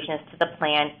contributions to the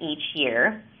plan each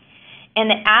year, and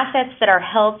the assets that are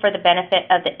held for the benefit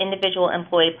of the individual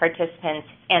employee participants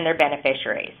and their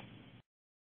beneficiaries.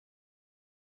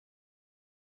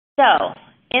 So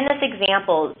in this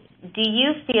example, do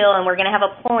you feel, and we're going to have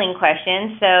a polling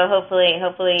question, so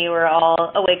hopefully you were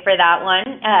all awake for that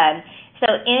one. So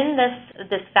in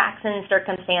this facts and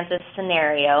circumstances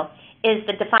scenario, is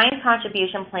the defined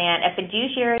contribution plan a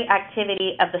fiduciary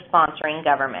activity of the sponsoring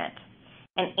government?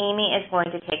 And Amy is going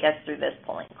to take us through this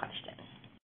polling question.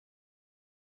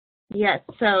 Yes,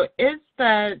 so is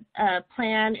the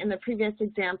plan in the previous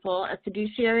example a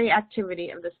fiduciary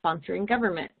activity of the sponsoring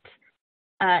government?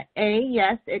 A,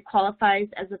 yes, it qualifies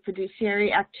as a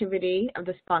fiduciary activity of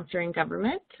the sponsoring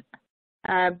government.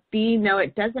 B, no,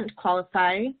 it doesn't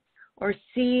qualify. Or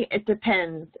C, it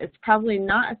depends. It's probably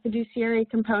not a fiduciary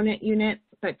component unit,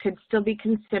 but could still be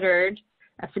considered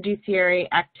a fiduciary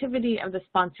activity of the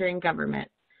sponsoring government.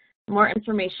 More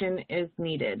information is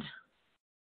needed.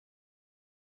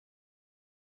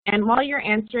 And while you're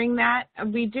answering that,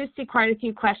 we do see quite a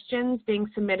few questions being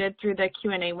submitted through the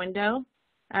Q&A window.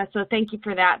 So thank you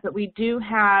for that. But we do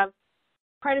have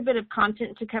quite a bit of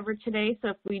content to cover today, so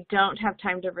if we don't have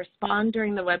time to respond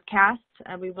during the webcast,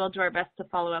 we will do our best to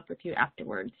follow up with you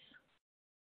afterwards.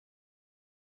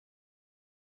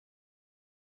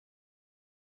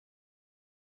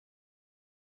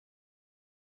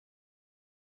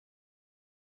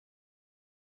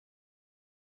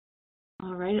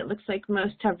 All right, it looks like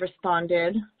most have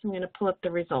responded. I'm going to pull up the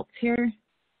results here.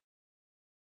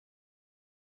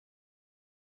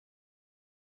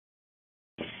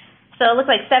 So it looks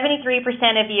like 73%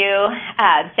 of you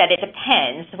said it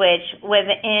depends, which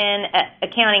within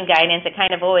accounting guidance, it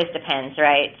kind of always depends,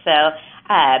 right? So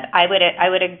I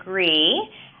would agree.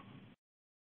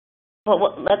 But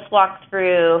let's walk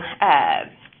through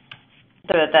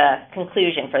the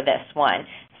conclusion for this one.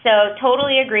 So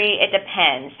totally agree, it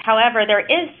depends. However, there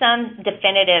is some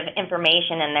definitive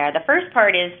information in there. The first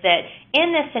part is that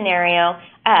in this scenario,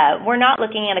 we're not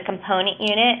looking at a component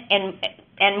unit,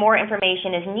 and more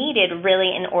information is needed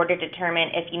really in order to determine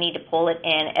if you need to pull it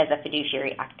in as a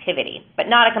fiduciary activity, but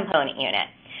not a component unit.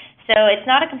 So it's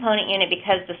not a component unit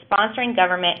because the sponsoring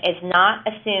government is not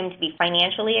assumed to be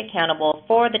financially accountable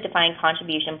for the defined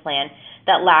contribution plan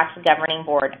that lacks a governing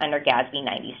board under GASB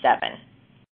 97.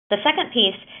 The second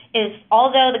piece is,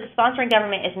 although the sponsoring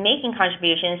government is making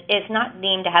contributions, it's not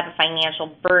deemed to have a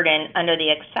financial burden under the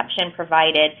exception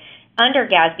provided under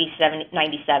GASB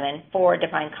 97 for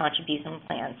defined contribution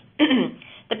plans.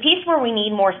 The piece where we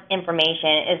need more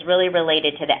information is really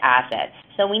related to the assets.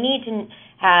 So we need to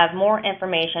have more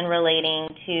information relating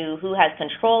to who has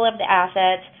control of the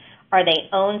assets, are they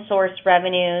own source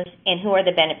revenues, and who are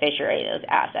the beneficiary of those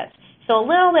assets. So a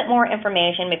little bit more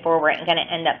information before we're going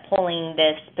to end up pulling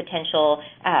this potential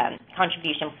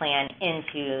contribution plan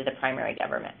into the primary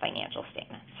government financial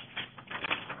statements.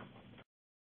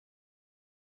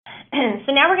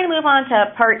 So now we're going to move on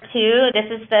to part two. This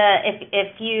is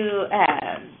if you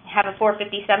have a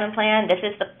 457 plan, this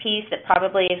is the piece that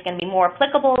probably is going to be more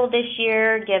applicable this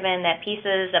year, given that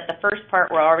pieces of the first part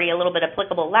were already a little bit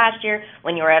applicable last year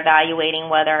when you were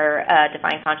evaluating whether a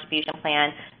defined contribution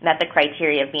plan met the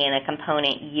criteria of being a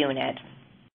component unit.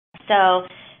 So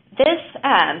this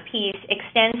piece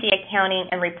extends the accounting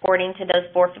and reporting to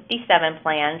those 457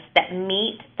 plans that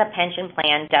meet the pension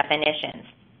plan definitions.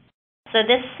 So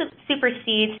this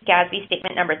supersedes GASB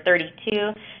Statement Number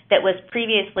 32 that was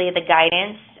previously the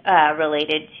guidance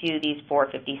related to these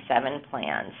 457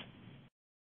 plans.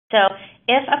 So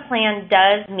if a plan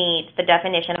does meet the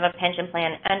definition of a pension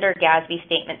plan under GASB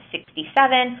Statement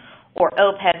 67 or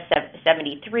OPEB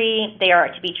 73, they are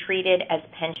to be treated as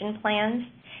pension plans.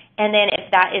 And then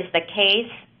if that is the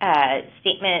case,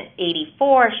 Statement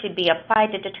 84 should be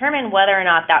applied to determine whether or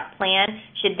not that plan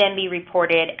should then be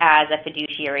reported as a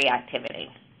fiduciary activity.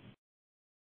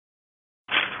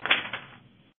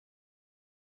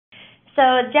 So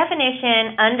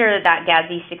definition under that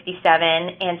GASB 67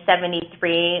 and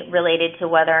 73 related to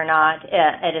whether or not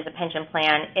it is a pension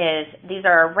plan is these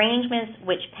are arrangements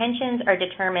which pensions are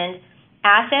determined,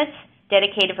 assets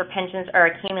dedicated for pensions are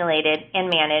accumulated and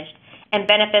managed, and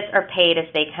benefits are paid as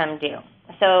they come due.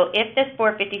 So if this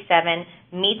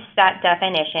 457 meets that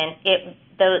definition,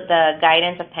 the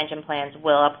guidance of pension plans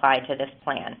will apply to this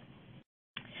plan.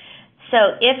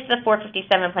 So if the 457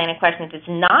 plan in question does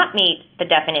not meet the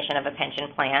definition of a pension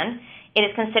plan, it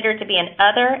is considered to be an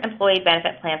other employee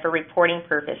benefit plan for reporting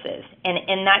purposes. And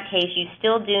in that case, you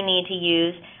still do need to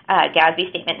use GASB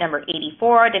Statement Number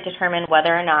 84 to determine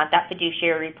whether or not that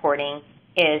fiduciary reporting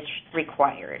is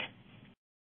required.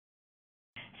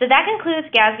 So that concludes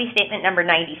GASB Statement Number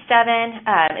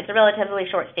 97. It's a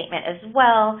relatively short statement as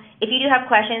well. If you do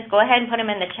have questions, go ahead and put them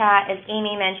in the chat. As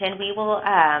Amy mentioned, we will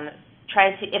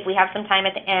if we have some time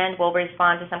at the end, we'll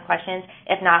respond to some questions.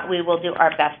 If not, we will do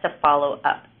our best to follow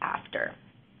up after.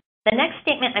 The next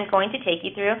statement I'm going to take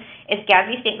you through is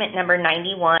GASB Statement Number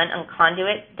 91 on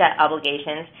conduit debt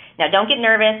obligations. Now, don't get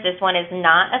nervous. This one is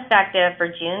not effective for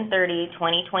June 30,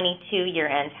 2022 year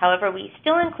end. However, we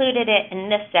still included it in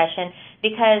this session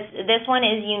because this one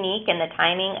is unique in the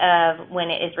timing of when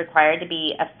it is required to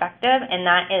be effective, and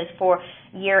that is for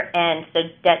year end. So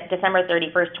December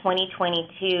 31st,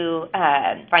 2022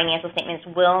 financial statements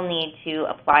will need to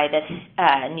apply this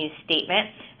new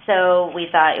statement. So we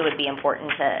thought it would be important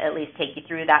to at least take you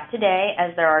through that today,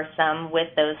 as there are some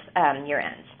with those year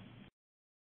ends.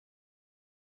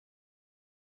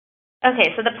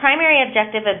 Okay, so the primary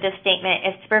objective of this statement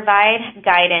is to provide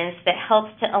guidance that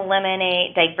helps to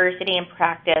eliminate diversity in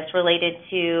practice related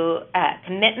to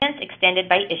commitments extended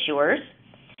by issuers,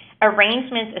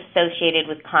 arrangements associated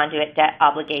with conduit debt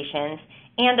obligations,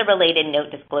 and the related note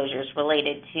disclosures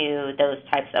related to those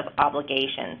types of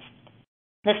obligations.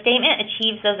 The statement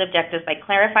achieves those objectives by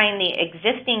clarifying the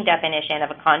existing definition of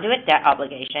a conduit debt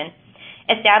obligation,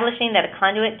 establishing that a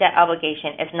conduit debt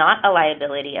obligation is not a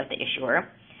liability of the issuer,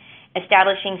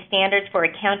 establishing standards for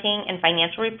accounting and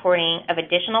financial reporting of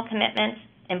additional commitments,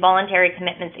 involuntary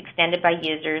commitments extended by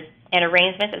users, and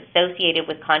arrangements associated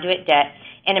with conduit debt,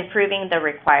 and improving the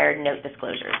required note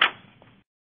disclosures.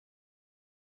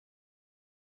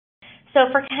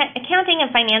 So for accounting and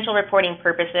financial reporting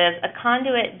purposes, a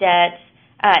conduit debt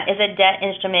is a debt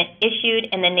instrument issued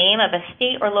in the name of a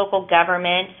state or local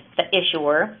government, the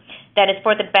issuer, that is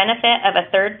for the benefit of a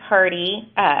third party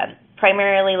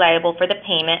primarily liable for the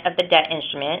payment of the debt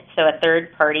instrument, so a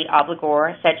third-party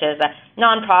obligor, such as a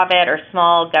nonprofit or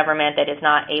small government that is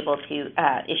not able to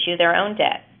issue their own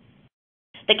debt.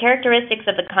 The characteristics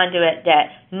of the conduit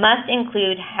debt must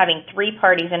include having three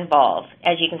parties involved.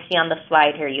 As you can see on the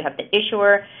slide here, you have the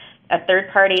issuer, a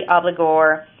third-party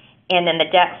obligor, and then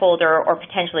the debt holder or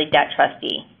potentially debt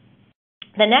trustee.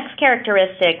 The next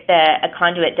characteristic that a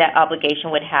conduit debt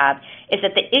obligation would have is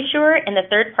that the issuer and the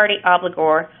third-party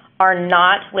obligor are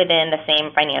not within the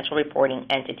same financial reporting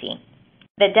entity.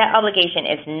 The debt obligation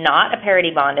is not a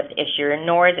parity bond of the issuer,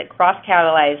 nor is it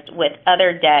cross-catalyzed with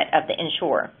other debt of the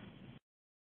insurer.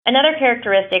 Another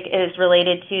characteristic is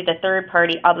related to the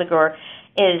third-party obligor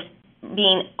is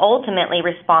being ultimately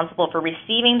responsible for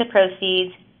receiving the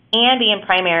proceeds and being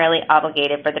primarily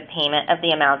obligated for the payment of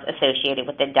the amounts associated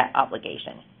with the debt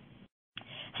obligation.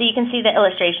 So you can see the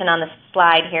illustration on the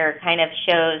slide here kind of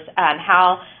shows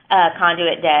how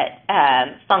conduit debt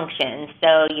functions.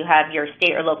 So you have your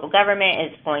state or local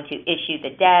government is going to issue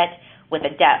the debt with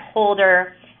a debt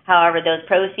holder. However, those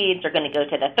proceeds are going to go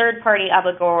to the third-party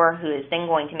obligor, who is then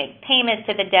going to make payments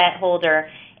to the debt holder,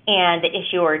 and the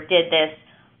issuer did this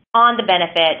on the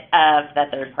benefit of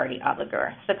the third-party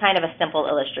obligor. So kind of a simple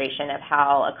illustration of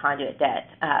how a conduit debt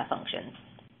functions.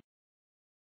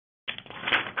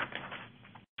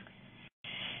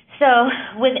 So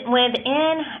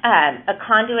within a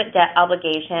conduit debt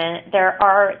obligation, there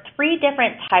are three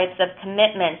different types of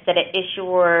commitments that an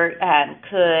issuer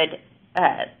could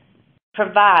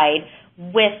provide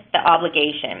with the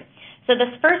obligation. So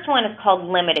this first one is called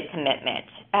limited commitment.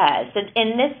 So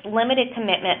in this limited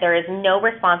commitment, there is no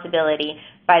responsibility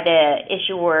by the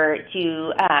issuer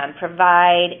to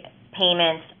provide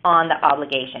payments on the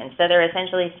obligation. So they're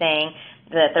essentially saying,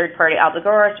 the third-party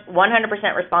obligor is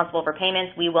 100% responsible for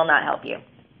payments. We will not help you.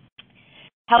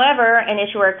 However, an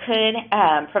issuer could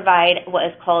provide what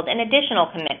is called an additional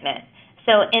commitment.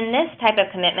 So in this type of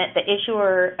commitment, the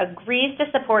issuer agrees to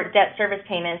support debt service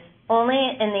payments only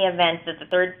in the event that the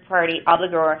third-party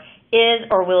obligor is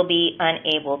or will be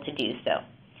unable to do so.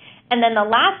 And then the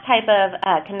last type of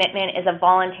commitment is a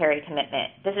voluntary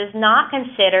commitment. This is not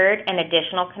considered an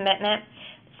additional commitment.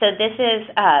 So this is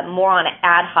more on an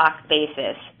ad hoc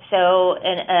basis. So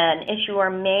an issuer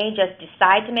may just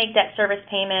decide to make debt service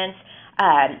payments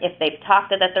if they've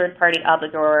talked to the third-party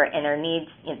obligor and their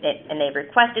needs, and they've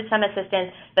requested some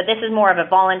assistance, but this is more of a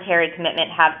voluntary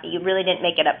commitment. You really didn't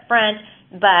make it up front,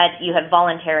 but you have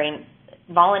voluntarily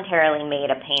made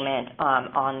a payment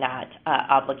on that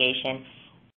obligation.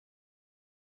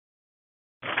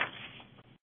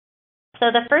 So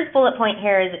the first bullet point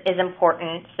here is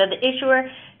important. So the issuer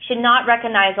should not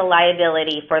recognize a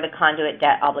liability for the conduit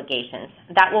debt obligations.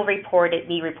 That will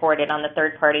be reported on the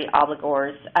third-party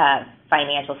obligor's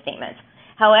financial statements.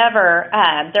 However,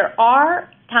 there are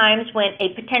times when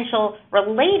a potential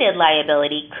related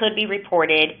liability could be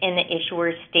reported in the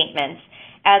issuer's statements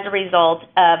as a result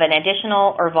of an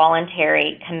additional or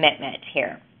voluntary commitment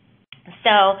here.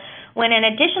 So when an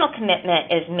additional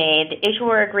commitment is made, the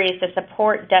issuer agrees to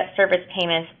support debt service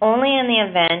payments only in the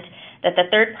event that the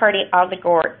third-party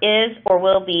obligor is or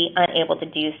will be unable to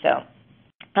do so.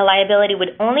 A liability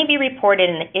would only be reported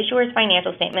in the issuer's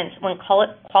financial statements when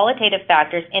qualitative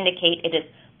factors indicate it is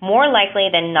more likely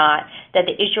than not that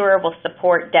the issuer will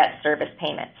support debt service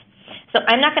payments. So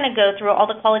I'm not going to go through all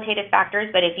the qualitative factors,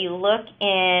 but if you look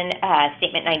in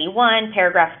Statement 91,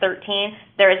 paragraph 13,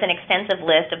 there is an extensive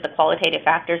list of the qualitative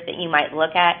factors that you might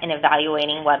look at in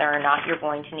evaluating whether or not you're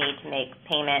going to need to make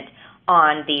payment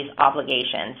on these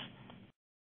obligations.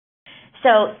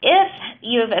 So if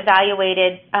you've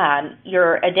evaluated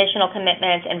your additional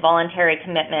commitments and voluntary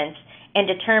commitments and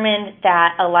determined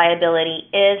that a liability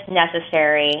is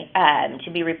necessary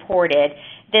to be reported,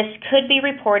 this could be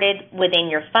reported within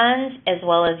your funds as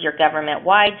well as your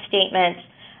government-wide statements.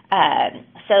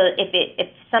 So if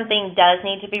something does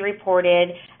need to be reported,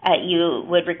 you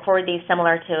would record these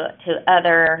similar to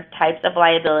other types of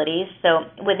liabilities. So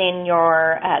within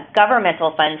your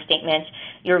governmental fund statement,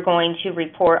 you're going to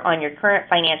report on your current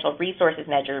financial resources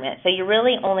measurement. So you're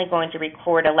really only going to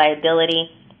record a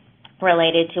liability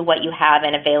related to what you have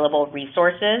in available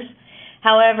resources.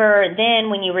 However, then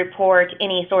when you report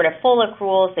any sort of full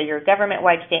accruals, so your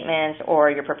government-wide statements or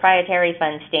your proprietary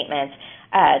fund statements,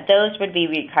 those would be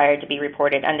required to be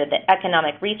reported under the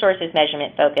economic resources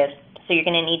measurement focus. So you're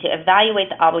going to need to evaluate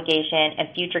the obligation and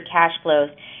future cash flows,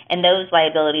 and those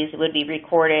liabilities would be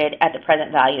recorded at the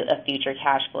present value of future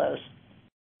cash flows.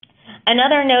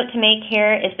 Another note to make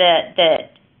here is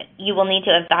that you will need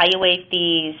to evaluate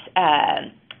these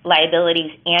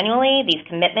liabilities annually, these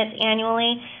commitments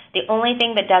annually. The only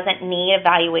thing that doesn't need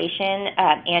evaluation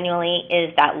annually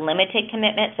is that limited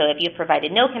commitment. So if you've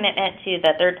provided no commitment to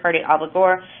the third-party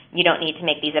obligor, you don't need to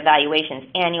make these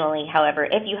evaluations annually. However,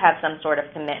 if you have some sort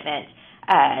of commitment,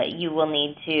 you will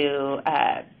need to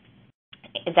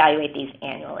evaluate these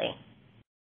annually.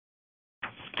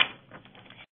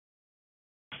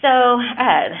 So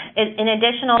an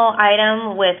additional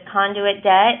item with conduit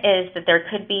debt is that there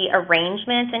could be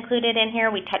arrangements included in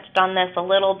here. We touched on this a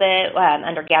little bit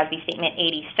under GASB Statement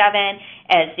 87,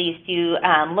 as these do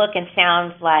look and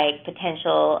sound like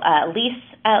potential leases.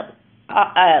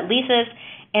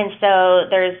 And so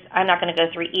I'm not going to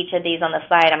go through each of these on the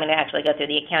slide. I'm going to actually go through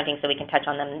the accounting so we can touch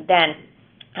on them then.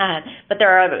 But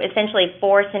there are essentially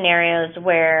 4 scenarios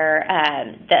where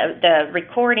the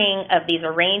recording of these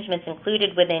arrangements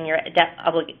included within your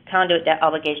conduit debt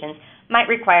obligations might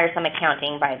require some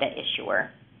accounting by the issuer.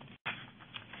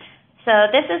 So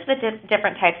this is the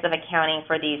different types of accounting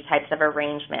for these types of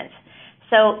arrangements.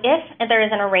 So if there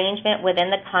is an arrangement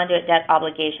within the conduit debt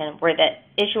obligation where the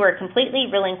issuer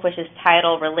completely relinquishes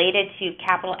title related to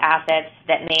capital assets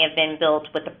that may have been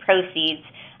built with the proceeds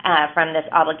from this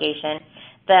obligation,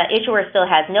 the issuer still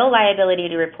has no liability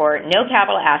to report, no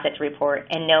capital asset to report,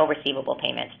 and no receivable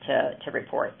payments to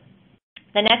report.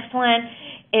 The next one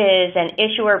is an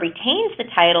issuer retains the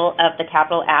title of the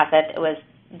capital asset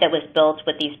that was built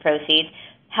with these proceeds.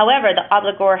 However, the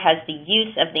obligor has the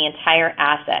use of the entire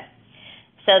asset.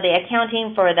 So the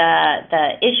accounting for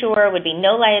the issuer would be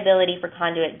no liability for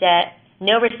conduit debt,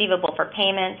 no receivable for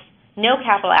payments, no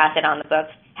capital asset on the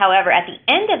books. However, at the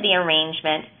end of the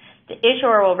arrangement, the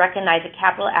issuer will recognize a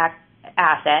capital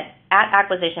asset at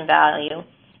acquisition value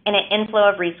and an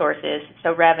inflow of resources,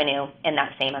 so revenue, in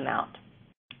that same amount.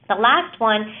 The last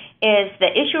one is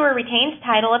the issuer retains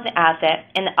title of the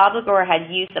asset and the obligor has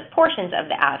use of portions of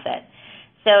the asset.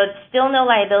 So it's still no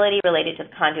liability related to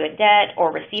the conduit debt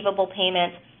or receivable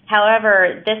payments.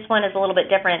 However, this one is a little bit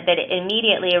different, that it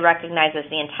immediately recognizes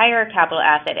the entire capital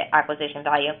asset at acquisition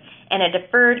value and a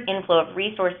deferred inflow of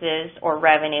resources or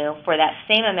revenue for that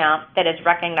same amount that is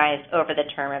recognized over the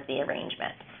term of the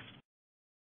arrangement.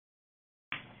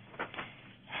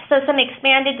 So some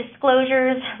expanded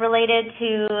disclosures related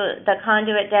to the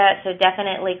conduit debt, so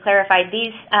definitely clarified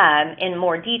these in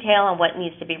more detail on what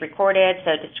needs to be recorded,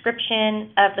 so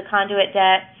description of the conduit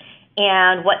debt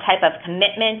and what type of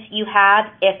commitment you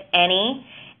have, if any.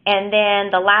 And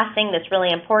then the last thing that's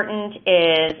really important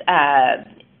is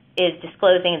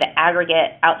disclosing the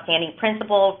aggregate outstanding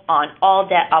principal on all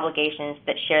debt obligations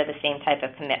that share the same type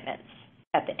of commitments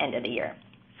at the end of the year.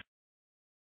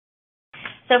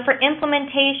 So for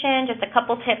implementation, just a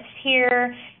couple tips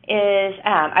here is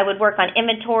I would work on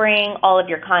inventorying all of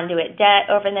your conduit debt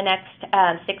over the next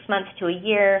 6 months to a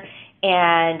year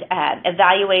and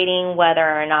evaluating whether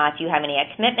or not you have any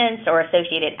commitments or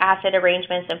associated asset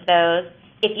arrangements of those.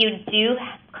 If you do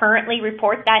currently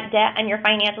report that debt on your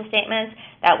financial statements,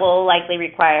 that will likely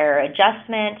require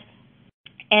adjustment.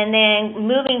 And then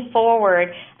moving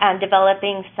forward,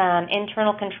 developing some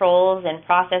internal controls and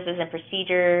processes and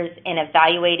procedures and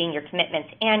evaluating your commitments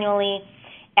annually,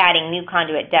 adding new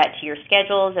conduit debt to your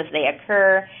schedules as they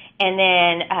occur, and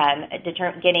then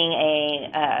getting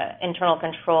a internal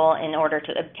control in order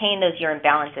to obtain those year-end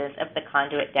balances of the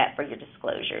conduit debt for your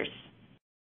disclosures.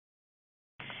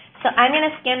 So I'm going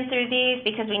to skim through these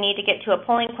because we need to get to a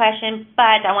polling question,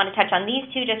 but I want to touch on these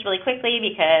two just really quickly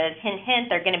because, hint, hint,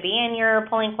 they're going to be in your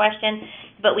polling question.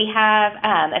 But we have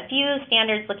a few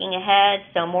standards looking ahead,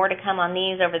 so more to come on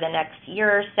these over the next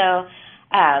year or so.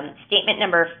 Statement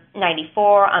number 94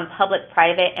 on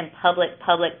public-private and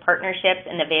public-public partnerships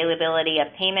and availability of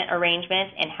payment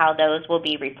arrangements and how those will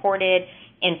be reported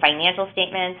in financial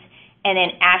statements. And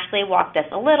then Ashley walked us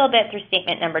a little bit through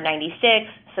statement number 96,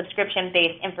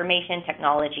 subscription-based information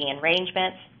technology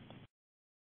arrangements.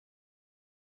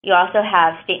 You also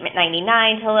have statement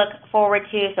 99 to look forward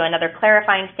to, so another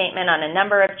clarifying statement on a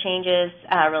number of changes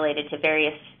related to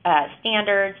various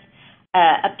standards,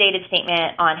 updated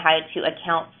statement on how to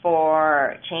account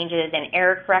for changes and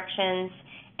error corrections,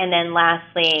 and then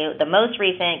lastly, the most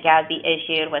recent GASB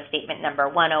issued was statement number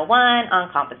 101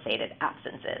 on compensated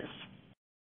absences.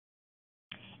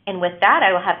 And with that,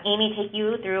 I will have Amy take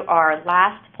you through our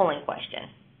last polling question.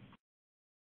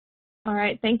 All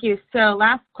right, thank you. So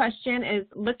last question is,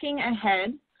 looking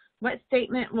ahead, what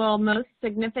statement will most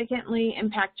significantly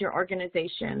impact your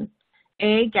organization?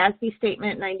 A, GASB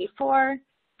Statement 94,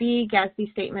 B,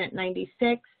 GASB Statement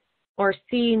 96, or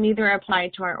C, neither apply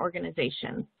to our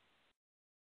organization?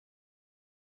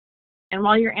 And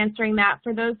while you're answering that,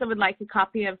 for those that would like a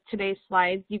copy of today's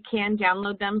slides, you can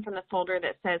download them from the folder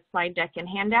that says Slide Deck and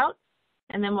Handout.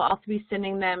 And then we'll also be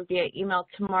sending them via email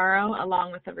tomorrow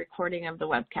along with a recording of the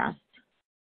webcast.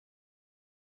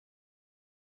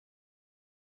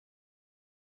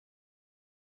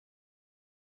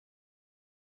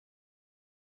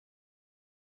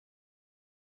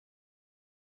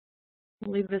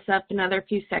 We'll leave this up another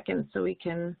few seconds so we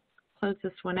can close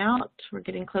this one out. We're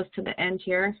getting close to the end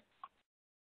here.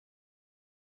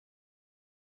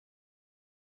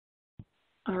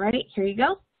 All right, here you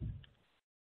go.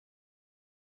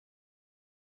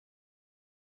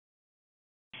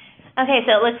 Okay,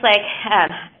 so it looks like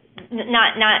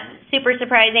not super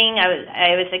surprising.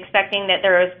 I was expecting that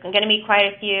there was going to be quite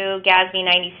a few GASB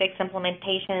 96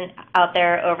 implementation out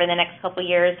there over the next couple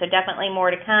years, so definitely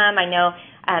more to come. I know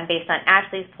based on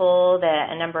Ashley's poll that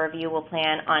a number of you will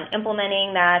plan on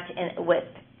implementing that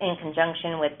in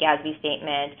conjunction with GASB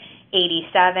Statement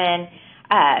 87.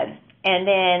 And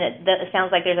then it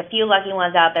sounds like there's a few lucky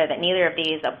ones out there that neither of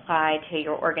these apply to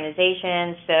your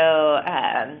organization, so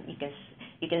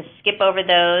you can skip over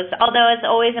those, although it's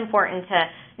always important to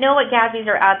know what GASBs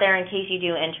are out there in case you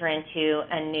do enter into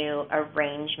a new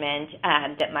arrangement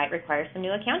that might require some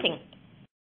new accounting.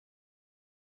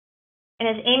 And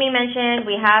as Amy mentioned,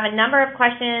 we have a number of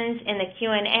questions in the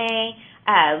Q&A.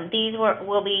 These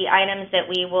will be items that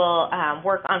we will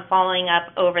work on following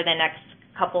up over the next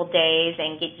couple days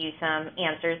and get you some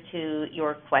answers to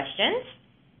your questions.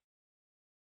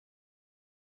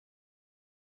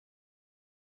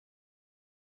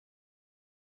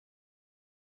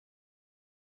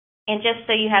 And just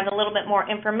so you have a little bit more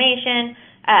information,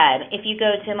 if you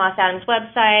go to Moss Adams'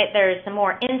 website, there's some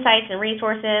more insights and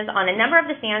resources on a number of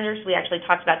the standards we actually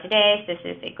talked about today,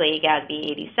 specifically GASB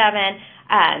 87,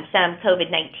 some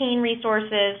COVID-19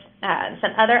 resources,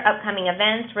 some other upcoming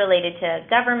events related to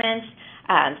governments,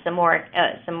 some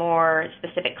more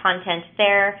specific content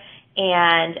there,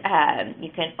 and you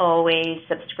can always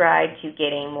subscribe to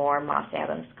getting more Moss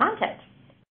Adams content.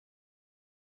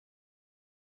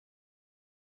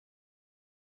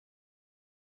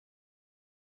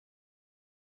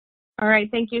 All right,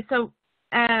 thank you. So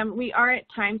we are at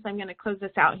time, so I'm going to close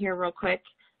this out here real quick.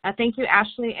 Thank you,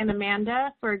 Ashley and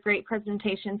Amanda, for a great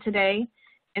presentation today.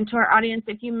 And to our audience,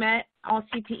 if you met all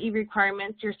CPE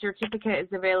requirements, your certificate is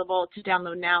available to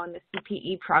download now in the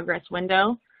CPE progress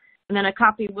window. And then a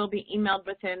copy will be emailed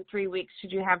within 3 weeks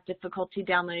should you have difficulty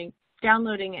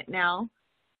downloading it now.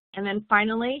 And then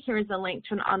finally, here is a link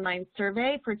to an online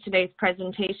survey for today's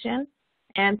presentation.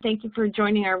 And thank you for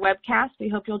joining our webcast. We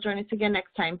hope you'll join us again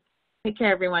next time. Take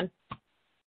care, everyone.